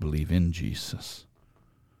 You must believe in Jesus,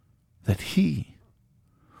 that he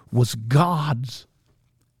was God's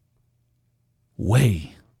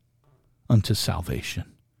way unto salvation,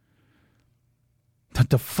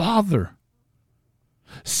 that the Father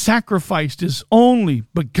sacrificed His only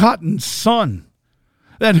begotten Son,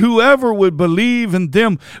 that whoever would believe in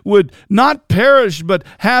them would not perish but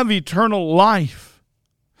have eternal life.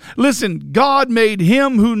 Listen, God made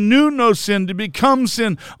Him who knew no sin to become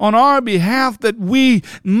sin on our behalf, that we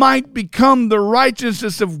might become the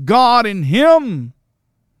righteousness of God in Him.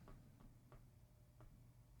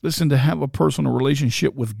 Listen, to have a personal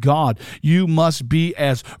relationship with God, you must be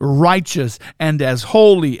as righteous and as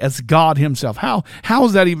holy as God Himself. How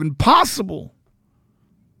is that even possible?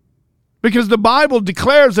 Because the Bible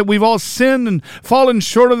declares that we've all sinned and fallen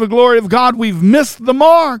short of the glory of God. We've missed the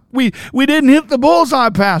mark. We didn't hit the bullseye,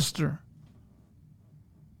 Pastor.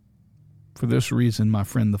 For this reason, my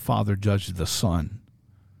friend, the Father judged the Son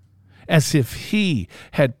as if He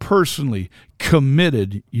had personally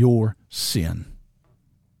committed your sin,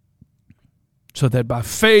 so that by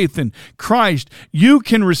faith in Christ, you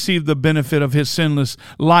can receive the benefit of His sinless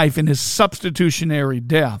life and His substitutionary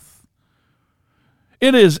death.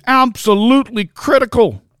 It is absolutely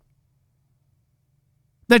critical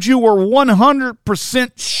that you were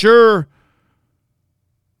 100% sure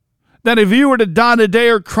that if you were to die today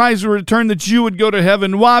or Christ would return, that you would go to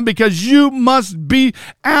heaven. Why? Because you must be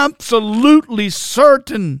absolutely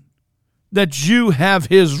certain that you have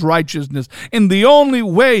His righteousness. And the only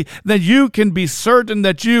way that you can be certain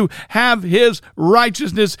that you have His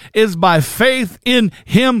righteousness is by faith in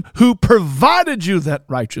Him who provided you that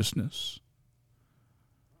righteousness.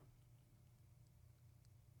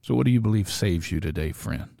 So what do you believe saves you today,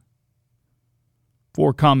 friend?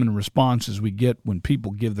 4 common responses we get when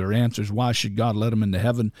people give their answers. Why should God let them into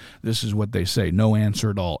heaven? This is what they say. No answer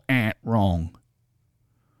at all. Wrong.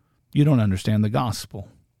 You don't understand the gospel.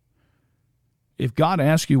 If God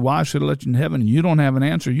asks you, why should I let you in heaven, and you don't have an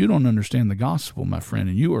answer, you don't understand the gospel, my friend,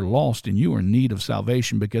 and you are lost and you are in need of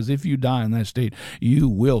salvation, because if you die in that state, you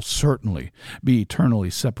will certainly be eternally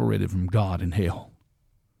separated from God in hell.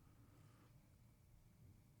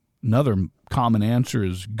 Another common answer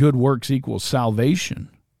is good works equals salvation.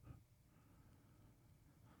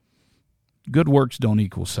 Good works don't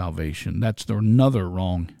equal salvation. That's another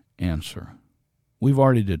wrong answer. We've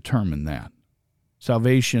already determined that.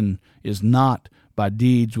 Salvation is not by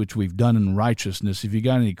deeds which we've done in righteousness. If you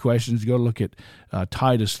got any questions, go look at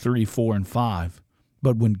Titus 3, 4, and 5.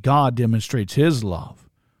 But when God demonstrates His love,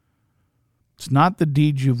 it's not the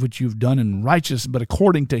deeds which you've done in righteousness, but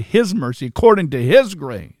according to His mercy, according to His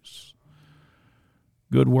grace.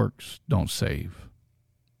 Good works don't save.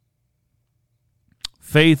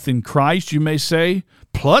 Faith in Christ, you may say,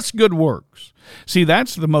 plus good works. See,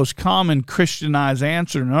 that's the most common Christianized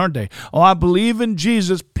answer in our day. Oh, I believe in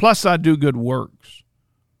Jesus, plus I do good works.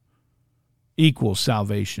 Equals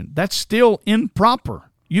salvation. That's still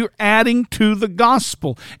improper. You're adding to the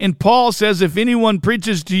gospel. And Paul says, if anyone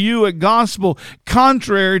preaches to you a gospel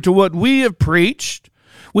contrary to what we have preached,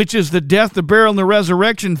 which is the death, the burial, and the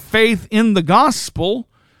resurrection, faith in the gospel,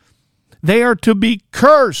 they are to be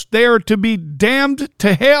cursed. They are to be damned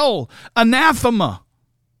to hell. Anathema.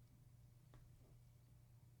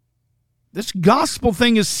 This gospel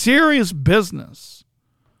thing is serious business.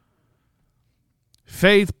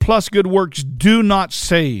 Faith plus good works do not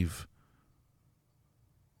save.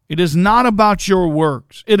 It is not about your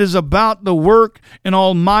works. It is about the work and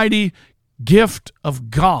almighty gift of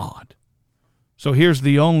God. So here's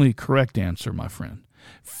the only correct answer, my friend.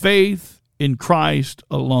 Faith in Christ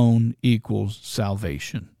alone equals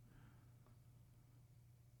salvation.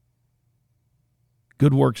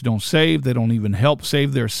 Good works don't save. They don't even help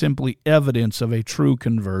save. They're simply evidence of a true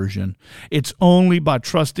conversion. It's only by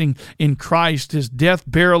trusting in Christ, His death,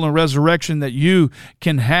 burial, and resurrection that you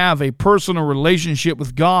can have a personal relationship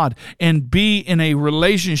with God and be in a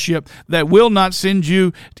relationship that will not send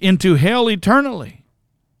you into hell eternally.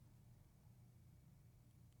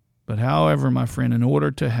 But however, my friend, in order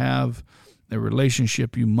to have a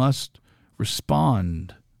relationship, you must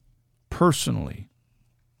respond personally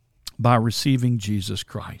by receiving Jesus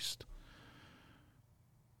Christ.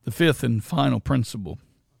 The fifth and final principle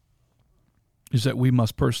is that we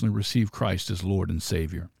must personally receive Christ as Lord and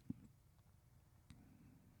Savior.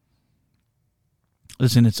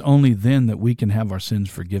 Listen, it's only then that we can have our sins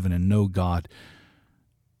forgiven and know God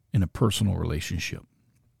in a personal relationship.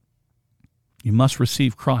 You must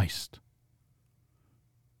receive Christ.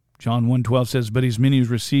 John 1:12 says, but as many as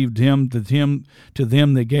received him, to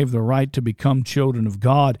them they gave the right to become children of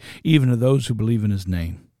God, even to those who believe in His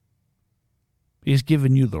name. He's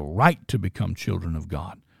given you the right to become children of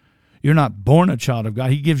God. You're not born a child of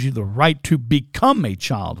God. He gives you the right to become a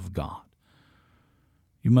child of God.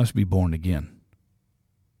 You must be born again.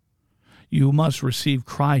 You must receive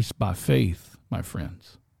Christ by faith, my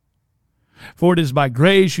friends. For it is by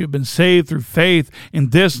grace you have been saved through faith,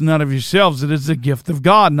 and this not of yourselves. It is the gift of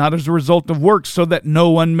God, not as a result of works, so that no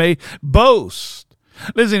one may boast.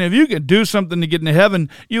 Listen, if you could do something to get into heaven,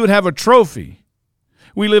 you would have a trophy.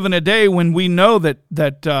 We live in a day when we know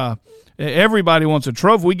that everybody wants a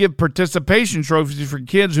trophy. We give participation trophies for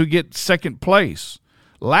kids who get second place,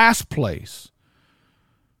 last place.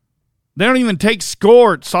 They don't even take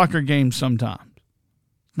score at soccer games sometimes.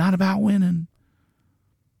 It's not about winning.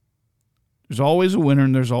 There's always a winner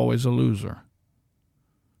and there's always a loser.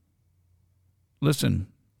 Listen,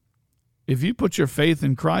 if you put your faith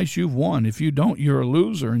in Christ, you've won. If you don't, you're a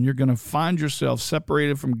loser, and you're going to find yourself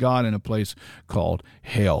separated from God in a place called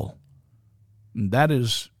hell. And that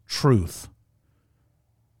is truth.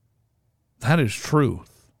 That is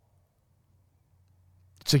truth.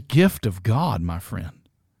 It's a gift of God, my friend.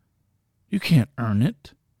 You can't earn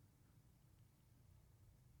it.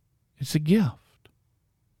 It's a gift.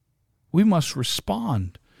 We must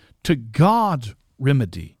respond to God's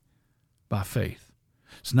remedy by faith.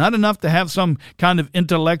 It's not enough to have some kind of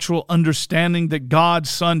intellectual understanding that God's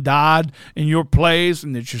Son died in your place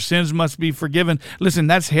and that your sins must be forgiven. Listen,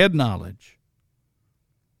 that's head knowledge.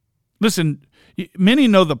 Listen, many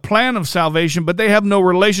know the plan of salvation, but they have no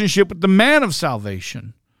relationship with the man of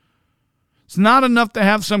salvation. It's not enough to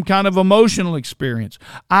have some kind of emotional experience.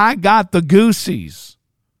 I got the goosies.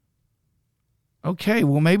 Okay,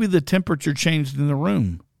 well, maybe the temperature changed in the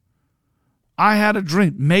room. I had a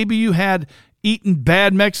dream. Maybe you had eaten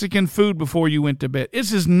bad Mexican food before you went to bed.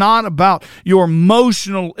 This is not about your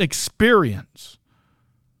emotional experience.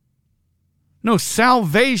 No,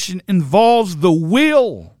 salvation involves the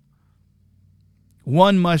will.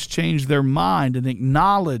 One must change their mind and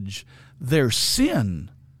acknowledge their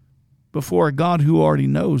sin before a God who already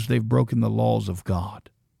knows they've broken the laws of God.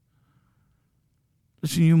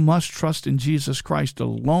 Listen, you must trust in Jesus Christ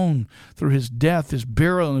alone through his death, his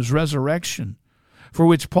burial, and his resurrection, for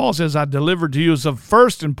which Paul says, I delivered to you as of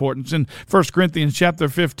first importance in 1 Corinthians chapter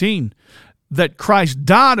 15, that Christ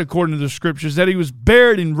died according to the Scriptures, that he was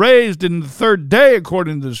buried and raised in the third day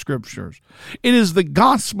according to the Scriptures. It is the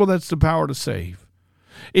gospel that's the power to save.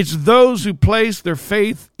 It's those who place their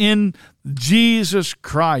faith in Jesus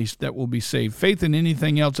Christ that will be saved. Faith in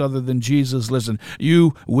anything else other than Jesus, listen,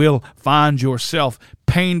 you will find yourself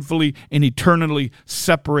painfully and eternally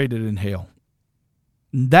separated in hell.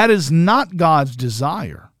 That is not God's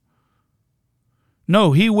desire.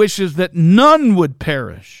 No, he wishes that none would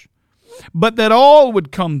perish, but that all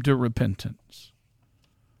would come to repentance.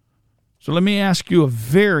 So let me ask you a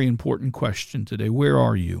very important question today. Where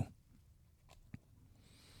are you?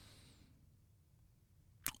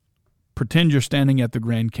 Pretend you're standing at the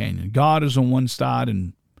Grand Canyon. God is on one side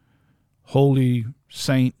and holy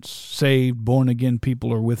saints, saved, born-again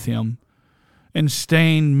people are with him. And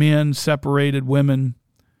stained men, separated women,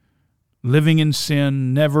 living in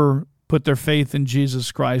sin, never put their faith in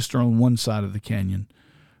Jesus Christ, are on one side of the canyon.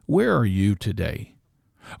 Where are you today?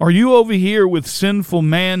 Are you over here with sinful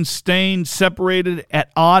man, stained, separated,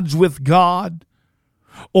 at odds with God?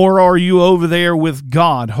 Or are you over there with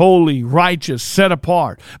God, holy, righteous, set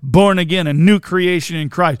apart, born again, a new creation in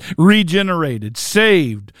Christ, regenerated,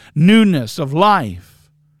 saved, newness of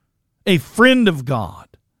life, a friend of God,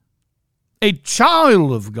 a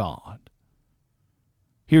child of God?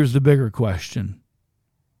 Here's the bigger question.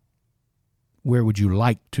 Where would you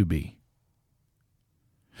like to be?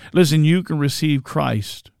 Listen, you can receive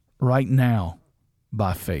Christ right now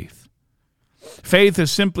by faith. Faith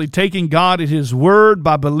is simply taking God at his word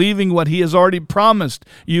by believing what he has already promised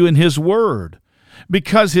you in his word.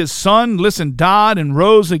 Because his Son, listen, died and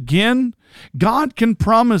rose again, God can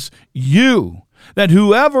promise you that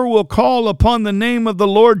whoever will call upon the name of the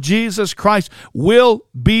Lord Jesus Christ will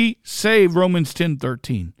be saved. Romans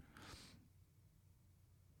 10:13.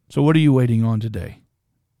 So what are you waiting on today?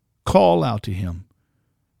 Call out to him.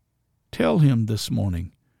 Tell him this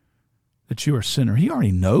morning that you're a sinner. He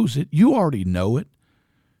already knows it. You already know it.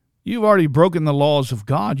 You've already broken the laws of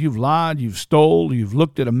God. You've lied, you've stole, you've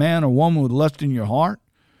looked at a man or woman with lust in your heart.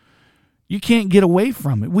 You can't get away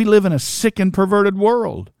from it. We live in a sick and perverted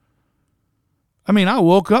world. I mean, I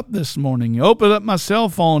woke up this morning, opened up my cell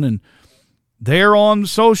phone, and there on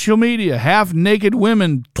social media, half-naked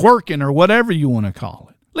women twerking or whatever you want to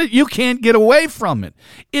call it. You can't get away from it.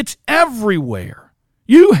 It's everywhere.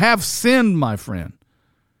 You have sinned, my friend.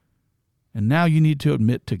 And now you need to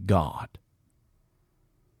admit to God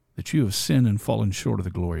that you have sinned and fallen short of the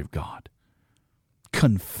glory of God.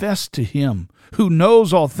 Confess to him who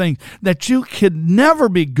knows all things that you could never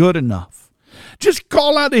be good enough. Just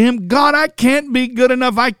call out to him, God, I can't be good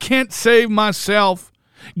enough. I can't save myself.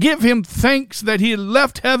 Give him thanks that he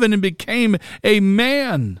left heaven and became a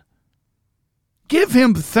man. Give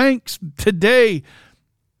him thanks today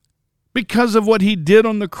because of what he did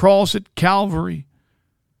on the cross at Calvary.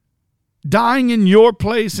 Dying in your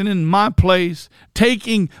place and in my place,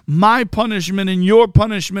 taking my punishment and your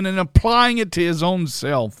punishment and applying it to his own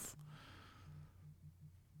self.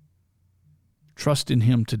 Trust in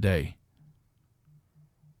him today.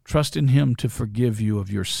 Trust in him to forgive you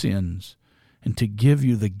of your sins and to give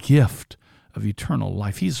you the gift of eternal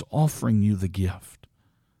life. He's offering you the gift.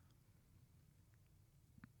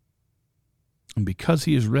 And because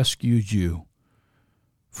he has rescued you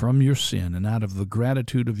from your sin and out of the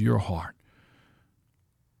gratitude of your heart,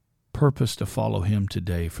 purpose to follow him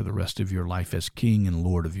today for the rest of your life as King and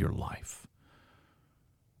Lord of your life.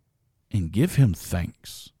 And give him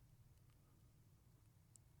thanks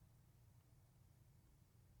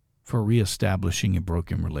for reestablishing a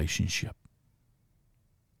broken relationship.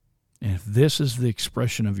 And if this is the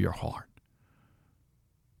expression of your heart,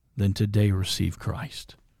 then today receive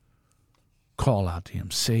Christ. Call out to him,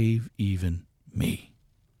 save even me.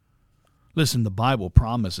 Listen, the Bible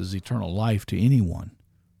promises eternal life to anyone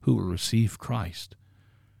who will receive Christ.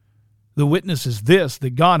 The witness is this,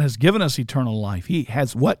 that God has given us eternal life. He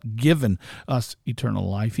has what? Given us eternal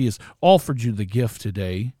life. He has offered you the gift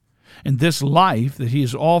today. And this life that he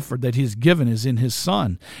has offered, that he has given, is in his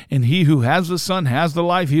Son. And he who has the Son has the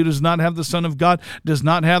life. He who does not have the Son of God does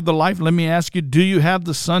not have the life. Let me ask you, do you have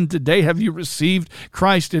the Son today? Have you received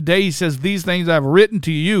Christ today? He says, these things I have written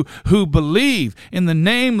to you who believe in the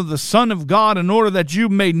name of the Son of God, in order that you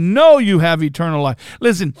may know you have eternal life.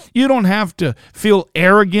 Listen, you don't have to feel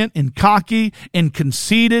arrogant and cocky and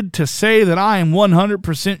conceited to say that I am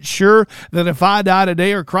 100% sure that if I die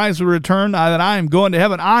today or Christ will return, that I am going to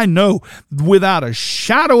heaven. I know without a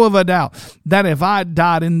shadow of a doubt that if I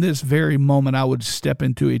died in this very moment, I would step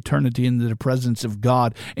into eternity into the presence of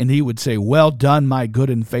God, and he would say, well done, my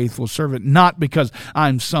good and faithful servant. Not because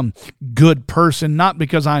I'm some good person, not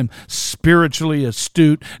because I'm spiritually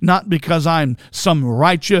astute, not because I'm some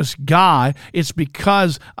righteous guy. It's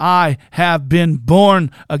because I have been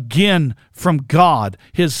born again from God,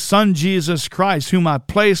 his Son Jesus Christ, whom I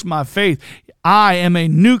place my faith. I am a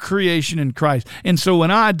new creation in Christ. And so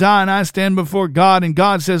when I die and I stand before God and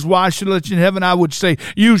God says, well, I should let you in heaven, I would say,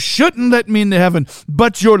 you shouldn't let me into heaven,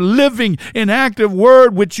 but your living and active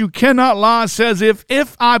word, which you cannot lie, says,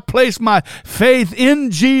 if I place my faith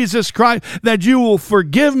in Jesus Christ, that you will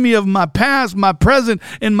forgive me of my past, my present,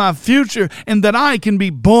 and my future, and that I can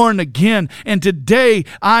be born again. And today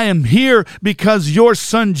I am here because your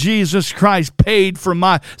Son Jesus Christ paid for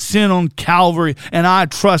my sin on Calvary, and I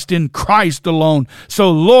trust in Christ alone.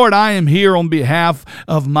 So, Lord, I am here on behalf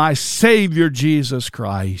of my Savior, Jesus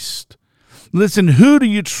Christ. Listen, who do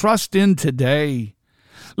you trust in today?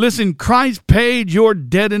 Listen, Christ paid your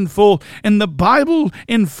debt in full, and the Bible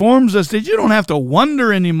informs us that you don't have to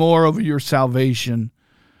wonder anymore over your salvation,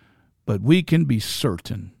 but we can be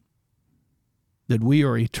certain that we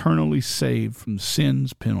are eternally saved from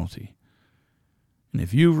sin's penalty. And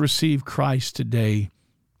if you've received Christ today,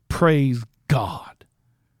 praise God.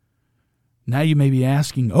 Now you may be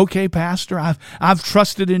asking, okay, Pastor, I've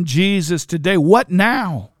trusted in Jesus today. What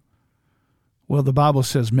now? Well, the Bible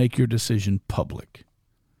says make your decision public.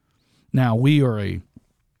 Now, we are a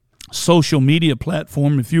social media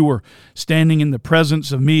platform. If you were standing in the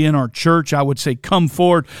presence of me in our church, I would say come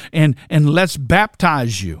forward and let's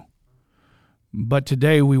baptize you. But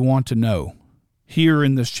today we want to know, here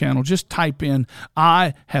in this channel, just type in,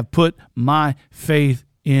 I have put my faith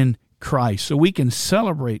in Christ, so we can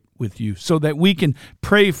celebrate with you, so that we can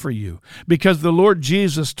pray for you, because the Lord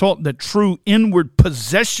Jesus taught that true inward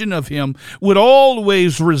possession of him would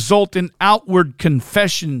always result in outward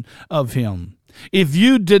confession of him. If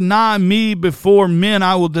you deny me before men,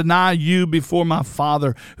 I will deny you before my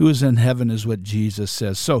Father who is in heaven, is what Jesus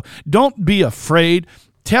says. So don't be afraid.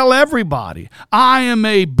 Tell everybody, I am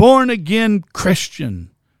a born-again Christian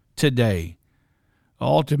today.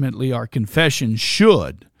 Ultimately, our confession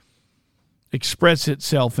should express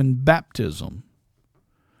itself in baptism.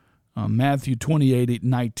 Matthew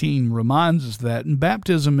 28:19 reminds us that, and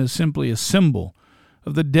baptism is simply a symbol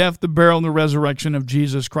of the death, the burial, and the resurrection of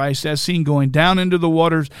Jesus Christ, as seen going down into the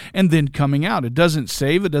waters and then coming out. It doesn't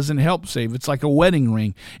save, it doesn't help save. It's like a wedding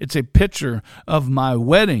ring. It's a picture of my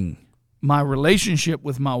wedding, my relationship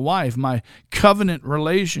with my wife, my covenant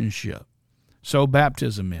relationship. So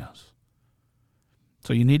baptism is.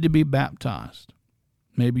 So you need to be baptized.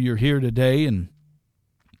 Maybe you're here today and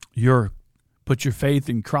you're put your faith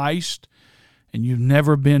in Christ and you've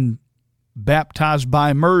never been baptized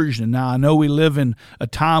by immersion. Now, I know we live in a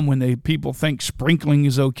time when people think sprinkling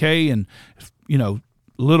is okay and,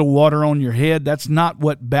 little water on your head. That's not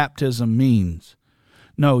what baptism means.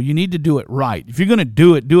 No, you need to do it right. If you're going to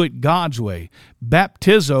do it God's way.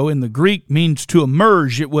 Baptizo in the Greek means to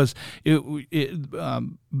immerse.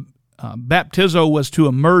 Baptizo was to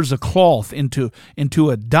immerse a cloth into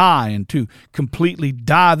a dye and to completely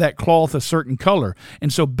dye that cloth a certain color.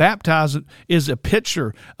 And so baptize is a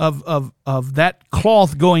picture of that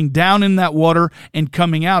cloth going down in that water and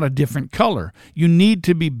coming out a different color. You need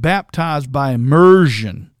to be baptized by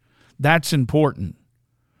immersion. That's important.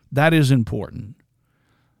 That is important.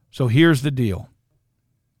 So here's the deal.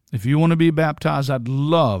 If you want to be baptized, I'd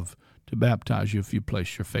love to baptize you if you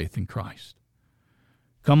place your faith in Christ.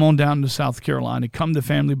 Come on down to South Carolina. Come to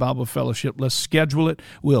Family Bible Fellowship. Let's schedule it.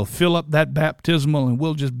 We'll fill up that baptismal and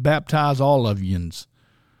we'll just baptize all of yous.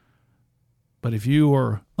 But if you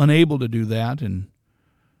are unable to do that,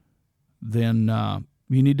 then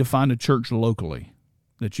you need to find a church locally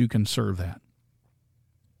that you can serve that.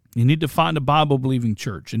 You need to find a Bible-believing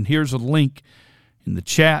church. And here's a link in the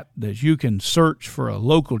chat that you can search for a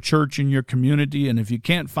local church in your community. And if you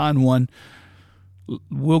can't find one,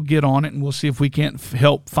 we'll get on it and we'll see if we can't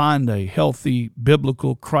help find a healthy,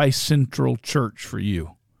 biblical, Christ-central church for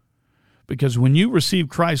you. Because when you receive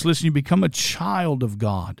Christ, listen, you become a child of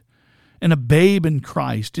God and a babe in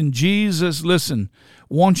Christ. And Jesus, listen,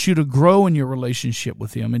 wants you to grow in your relationship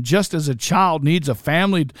with Him. And just as a child needs a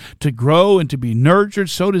family to grow and to be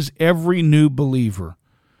nurtured, so does every new believer.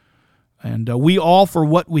 And we offer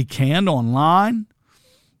what we can online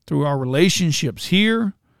through our relationships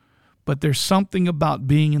here. But there's something about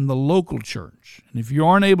being in the local church. And if you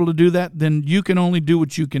aren't able to do that, then you can only do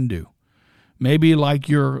what you can do. Maybe like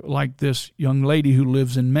this young lady who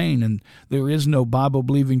lives in Maine, and there is no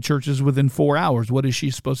Bible-believing churches within 4 hours. What is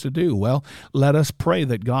she supposed to do? Well, let us pray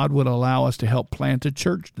that God would allow us to help plant a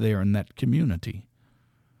church there in that community.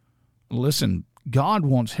 Listen, God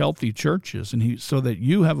wants healthy churches, and so that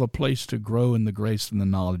you have a place to grow in the grace and the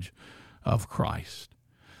knowledge of Christ.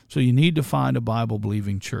 So you need to find a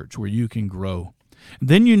Bible-believing church where you can grow.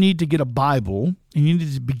 Then you need to get a Bible, and you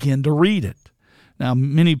need to begin to read it. Now,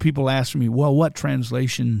 many people ask me, well, what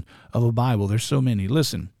translation of a Bible? There's so many.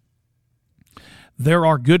 Listen, there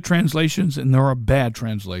are good translations and there are bad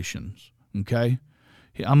translations, okay?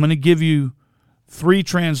 I'm going to give you 3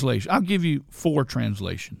 translations. I'll give you 4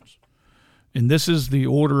 translations. And this is the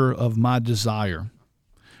order of my desire.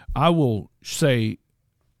 I will say,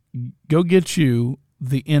 go get you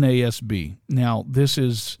the NASB. Now, this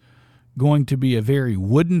is going to be a very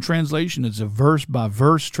wooden translation. It's a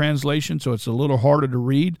verse-by-verse translation, so it's a little harder to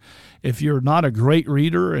read. If you're not a great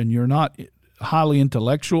reader and you're not highly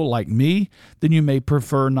intellectual like me, then you may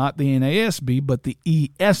prefer not the NASB, but the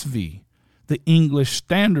ESV, the English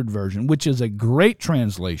Standard Version, which is a great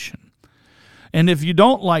translation. And if you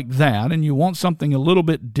don't like that and you want something a little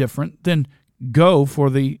bit different, then go for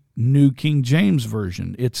the New King James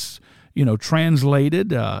Version. It's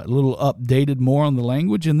translated, a little updated more on the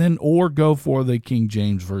language, and then or go for the King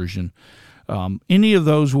James Version. Any of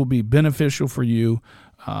those will be beneficial for you.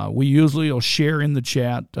 We usually will share in the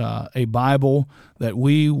chat a Bible that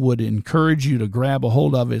we would encourage you to grab a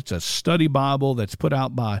hold of. It's a study Bible that's put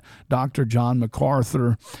out by Dr. John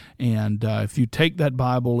MacArthur. And if you take that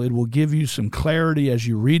Bible, it will give you some clarity as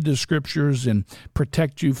you read the Scriptures and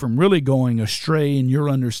protect you from really going astray in your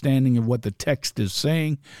understanding of what the text is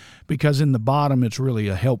saying. Because in the bottom, it's really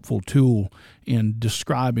a helpful tool in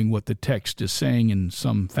describing what the text is saying in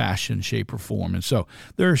some fashion, shape, or form. And so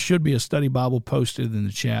there should be a study Bible posted in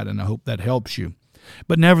the chat, and I hope that helps you.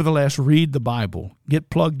 But nevertheless, read the Bible, get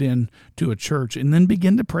plugged in to a church, and then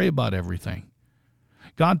begin to pray about everything.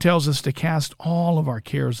 God tells us to cast all of our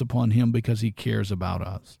cares upon Him because He cares about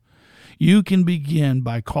us. You can begin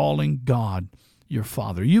by calling God your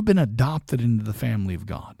Father. You've been adopted into the family of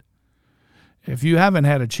God. If you haven't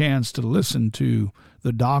had a chance to listen to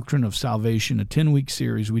the Doctrine of Salvation, a 10-week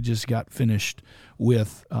series we just got finished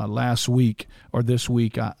with last week or this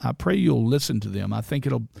week, I pray you'll listen to them. I think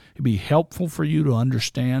it'll be helpful for you to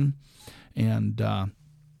understand, and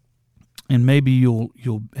maybe you'll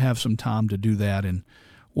have some time to do that. And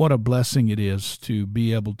what a blessing it is to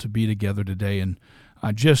be able to be together today. And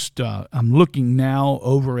I'm looking now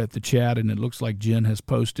over at the chat, and it looks like Jen has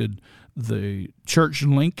posted the church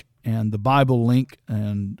link and the Bible link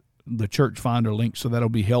and the Church Finder link, so that'll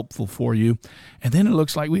be helpful for you. And then it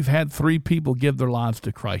looks like we've had 3 people give their lives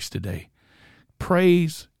to Christ today.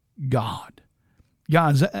 Praise God.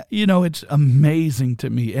 Guys, it's amazing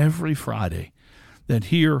to me every Friday that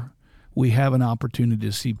here we have an opportunity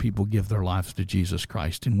to see people give their lives to Jesus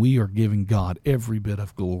Christ, and we are giving God every bit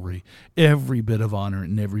of glory, every bit of honor,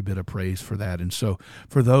 and every bit of praise for that. And so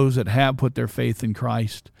for those that have put their faith in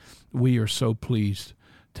Christ, we are so pleased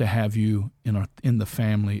to have you in the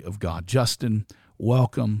family of God. Justin,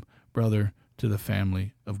 welcome, brother, to the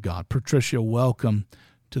family of God. Patricia, welcome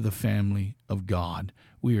to the family of God.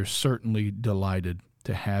 We are certainly delighted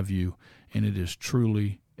to have you, and it is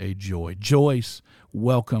truly a joy. Joyce,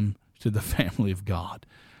 welcome to the family of God.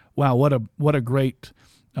 Wow, what a great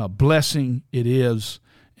blessing it is,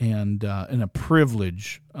 and a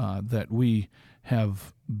privilege that we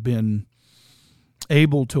have been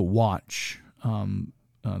able to watch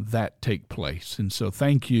that take place. And so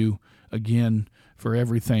thank you again for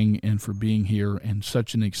everything and for being here, and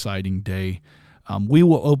such an exciting day. We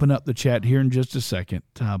will open up the chat here in just a second,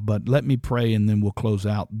 but let me pray, and then we'll close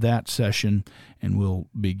out that session, and we'll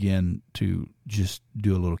begin to just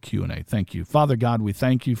do a little Q&A. Thank you. Father God, we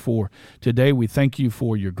thank you for today. We thank you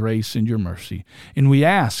for your grace and your mercy, and we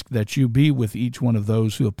ask that you be with each one of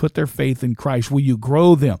those who have put their faith in Christ. Will you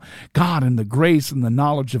grow them, God, in the grace and the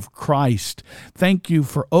knowledge of Christ? Thank you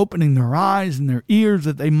for opening their eyes and their ears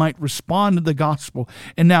that they might respond to the gospel.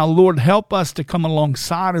 And now, Lord, help us to come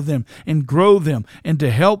alongside of them and grow them and to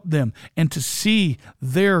help them and to see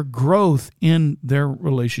their growth in their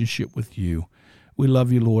relationship with you. We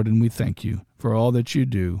love you, Lord, and we thank you for all that you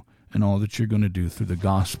do and all that you're going to do through the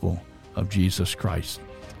gospel of Jesus Christ.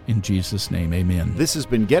 In Jesus' name, amen. This has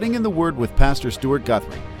been Getting in the Word with Pastor Stuart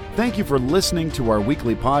Guthrie. Thank you for listening to our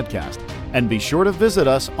weekly podcast, and be sure to visit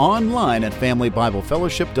us online at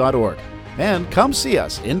FamilyBibleFellowship.org. And come see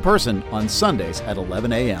us in person on Sundays at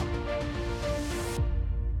 11 a.m.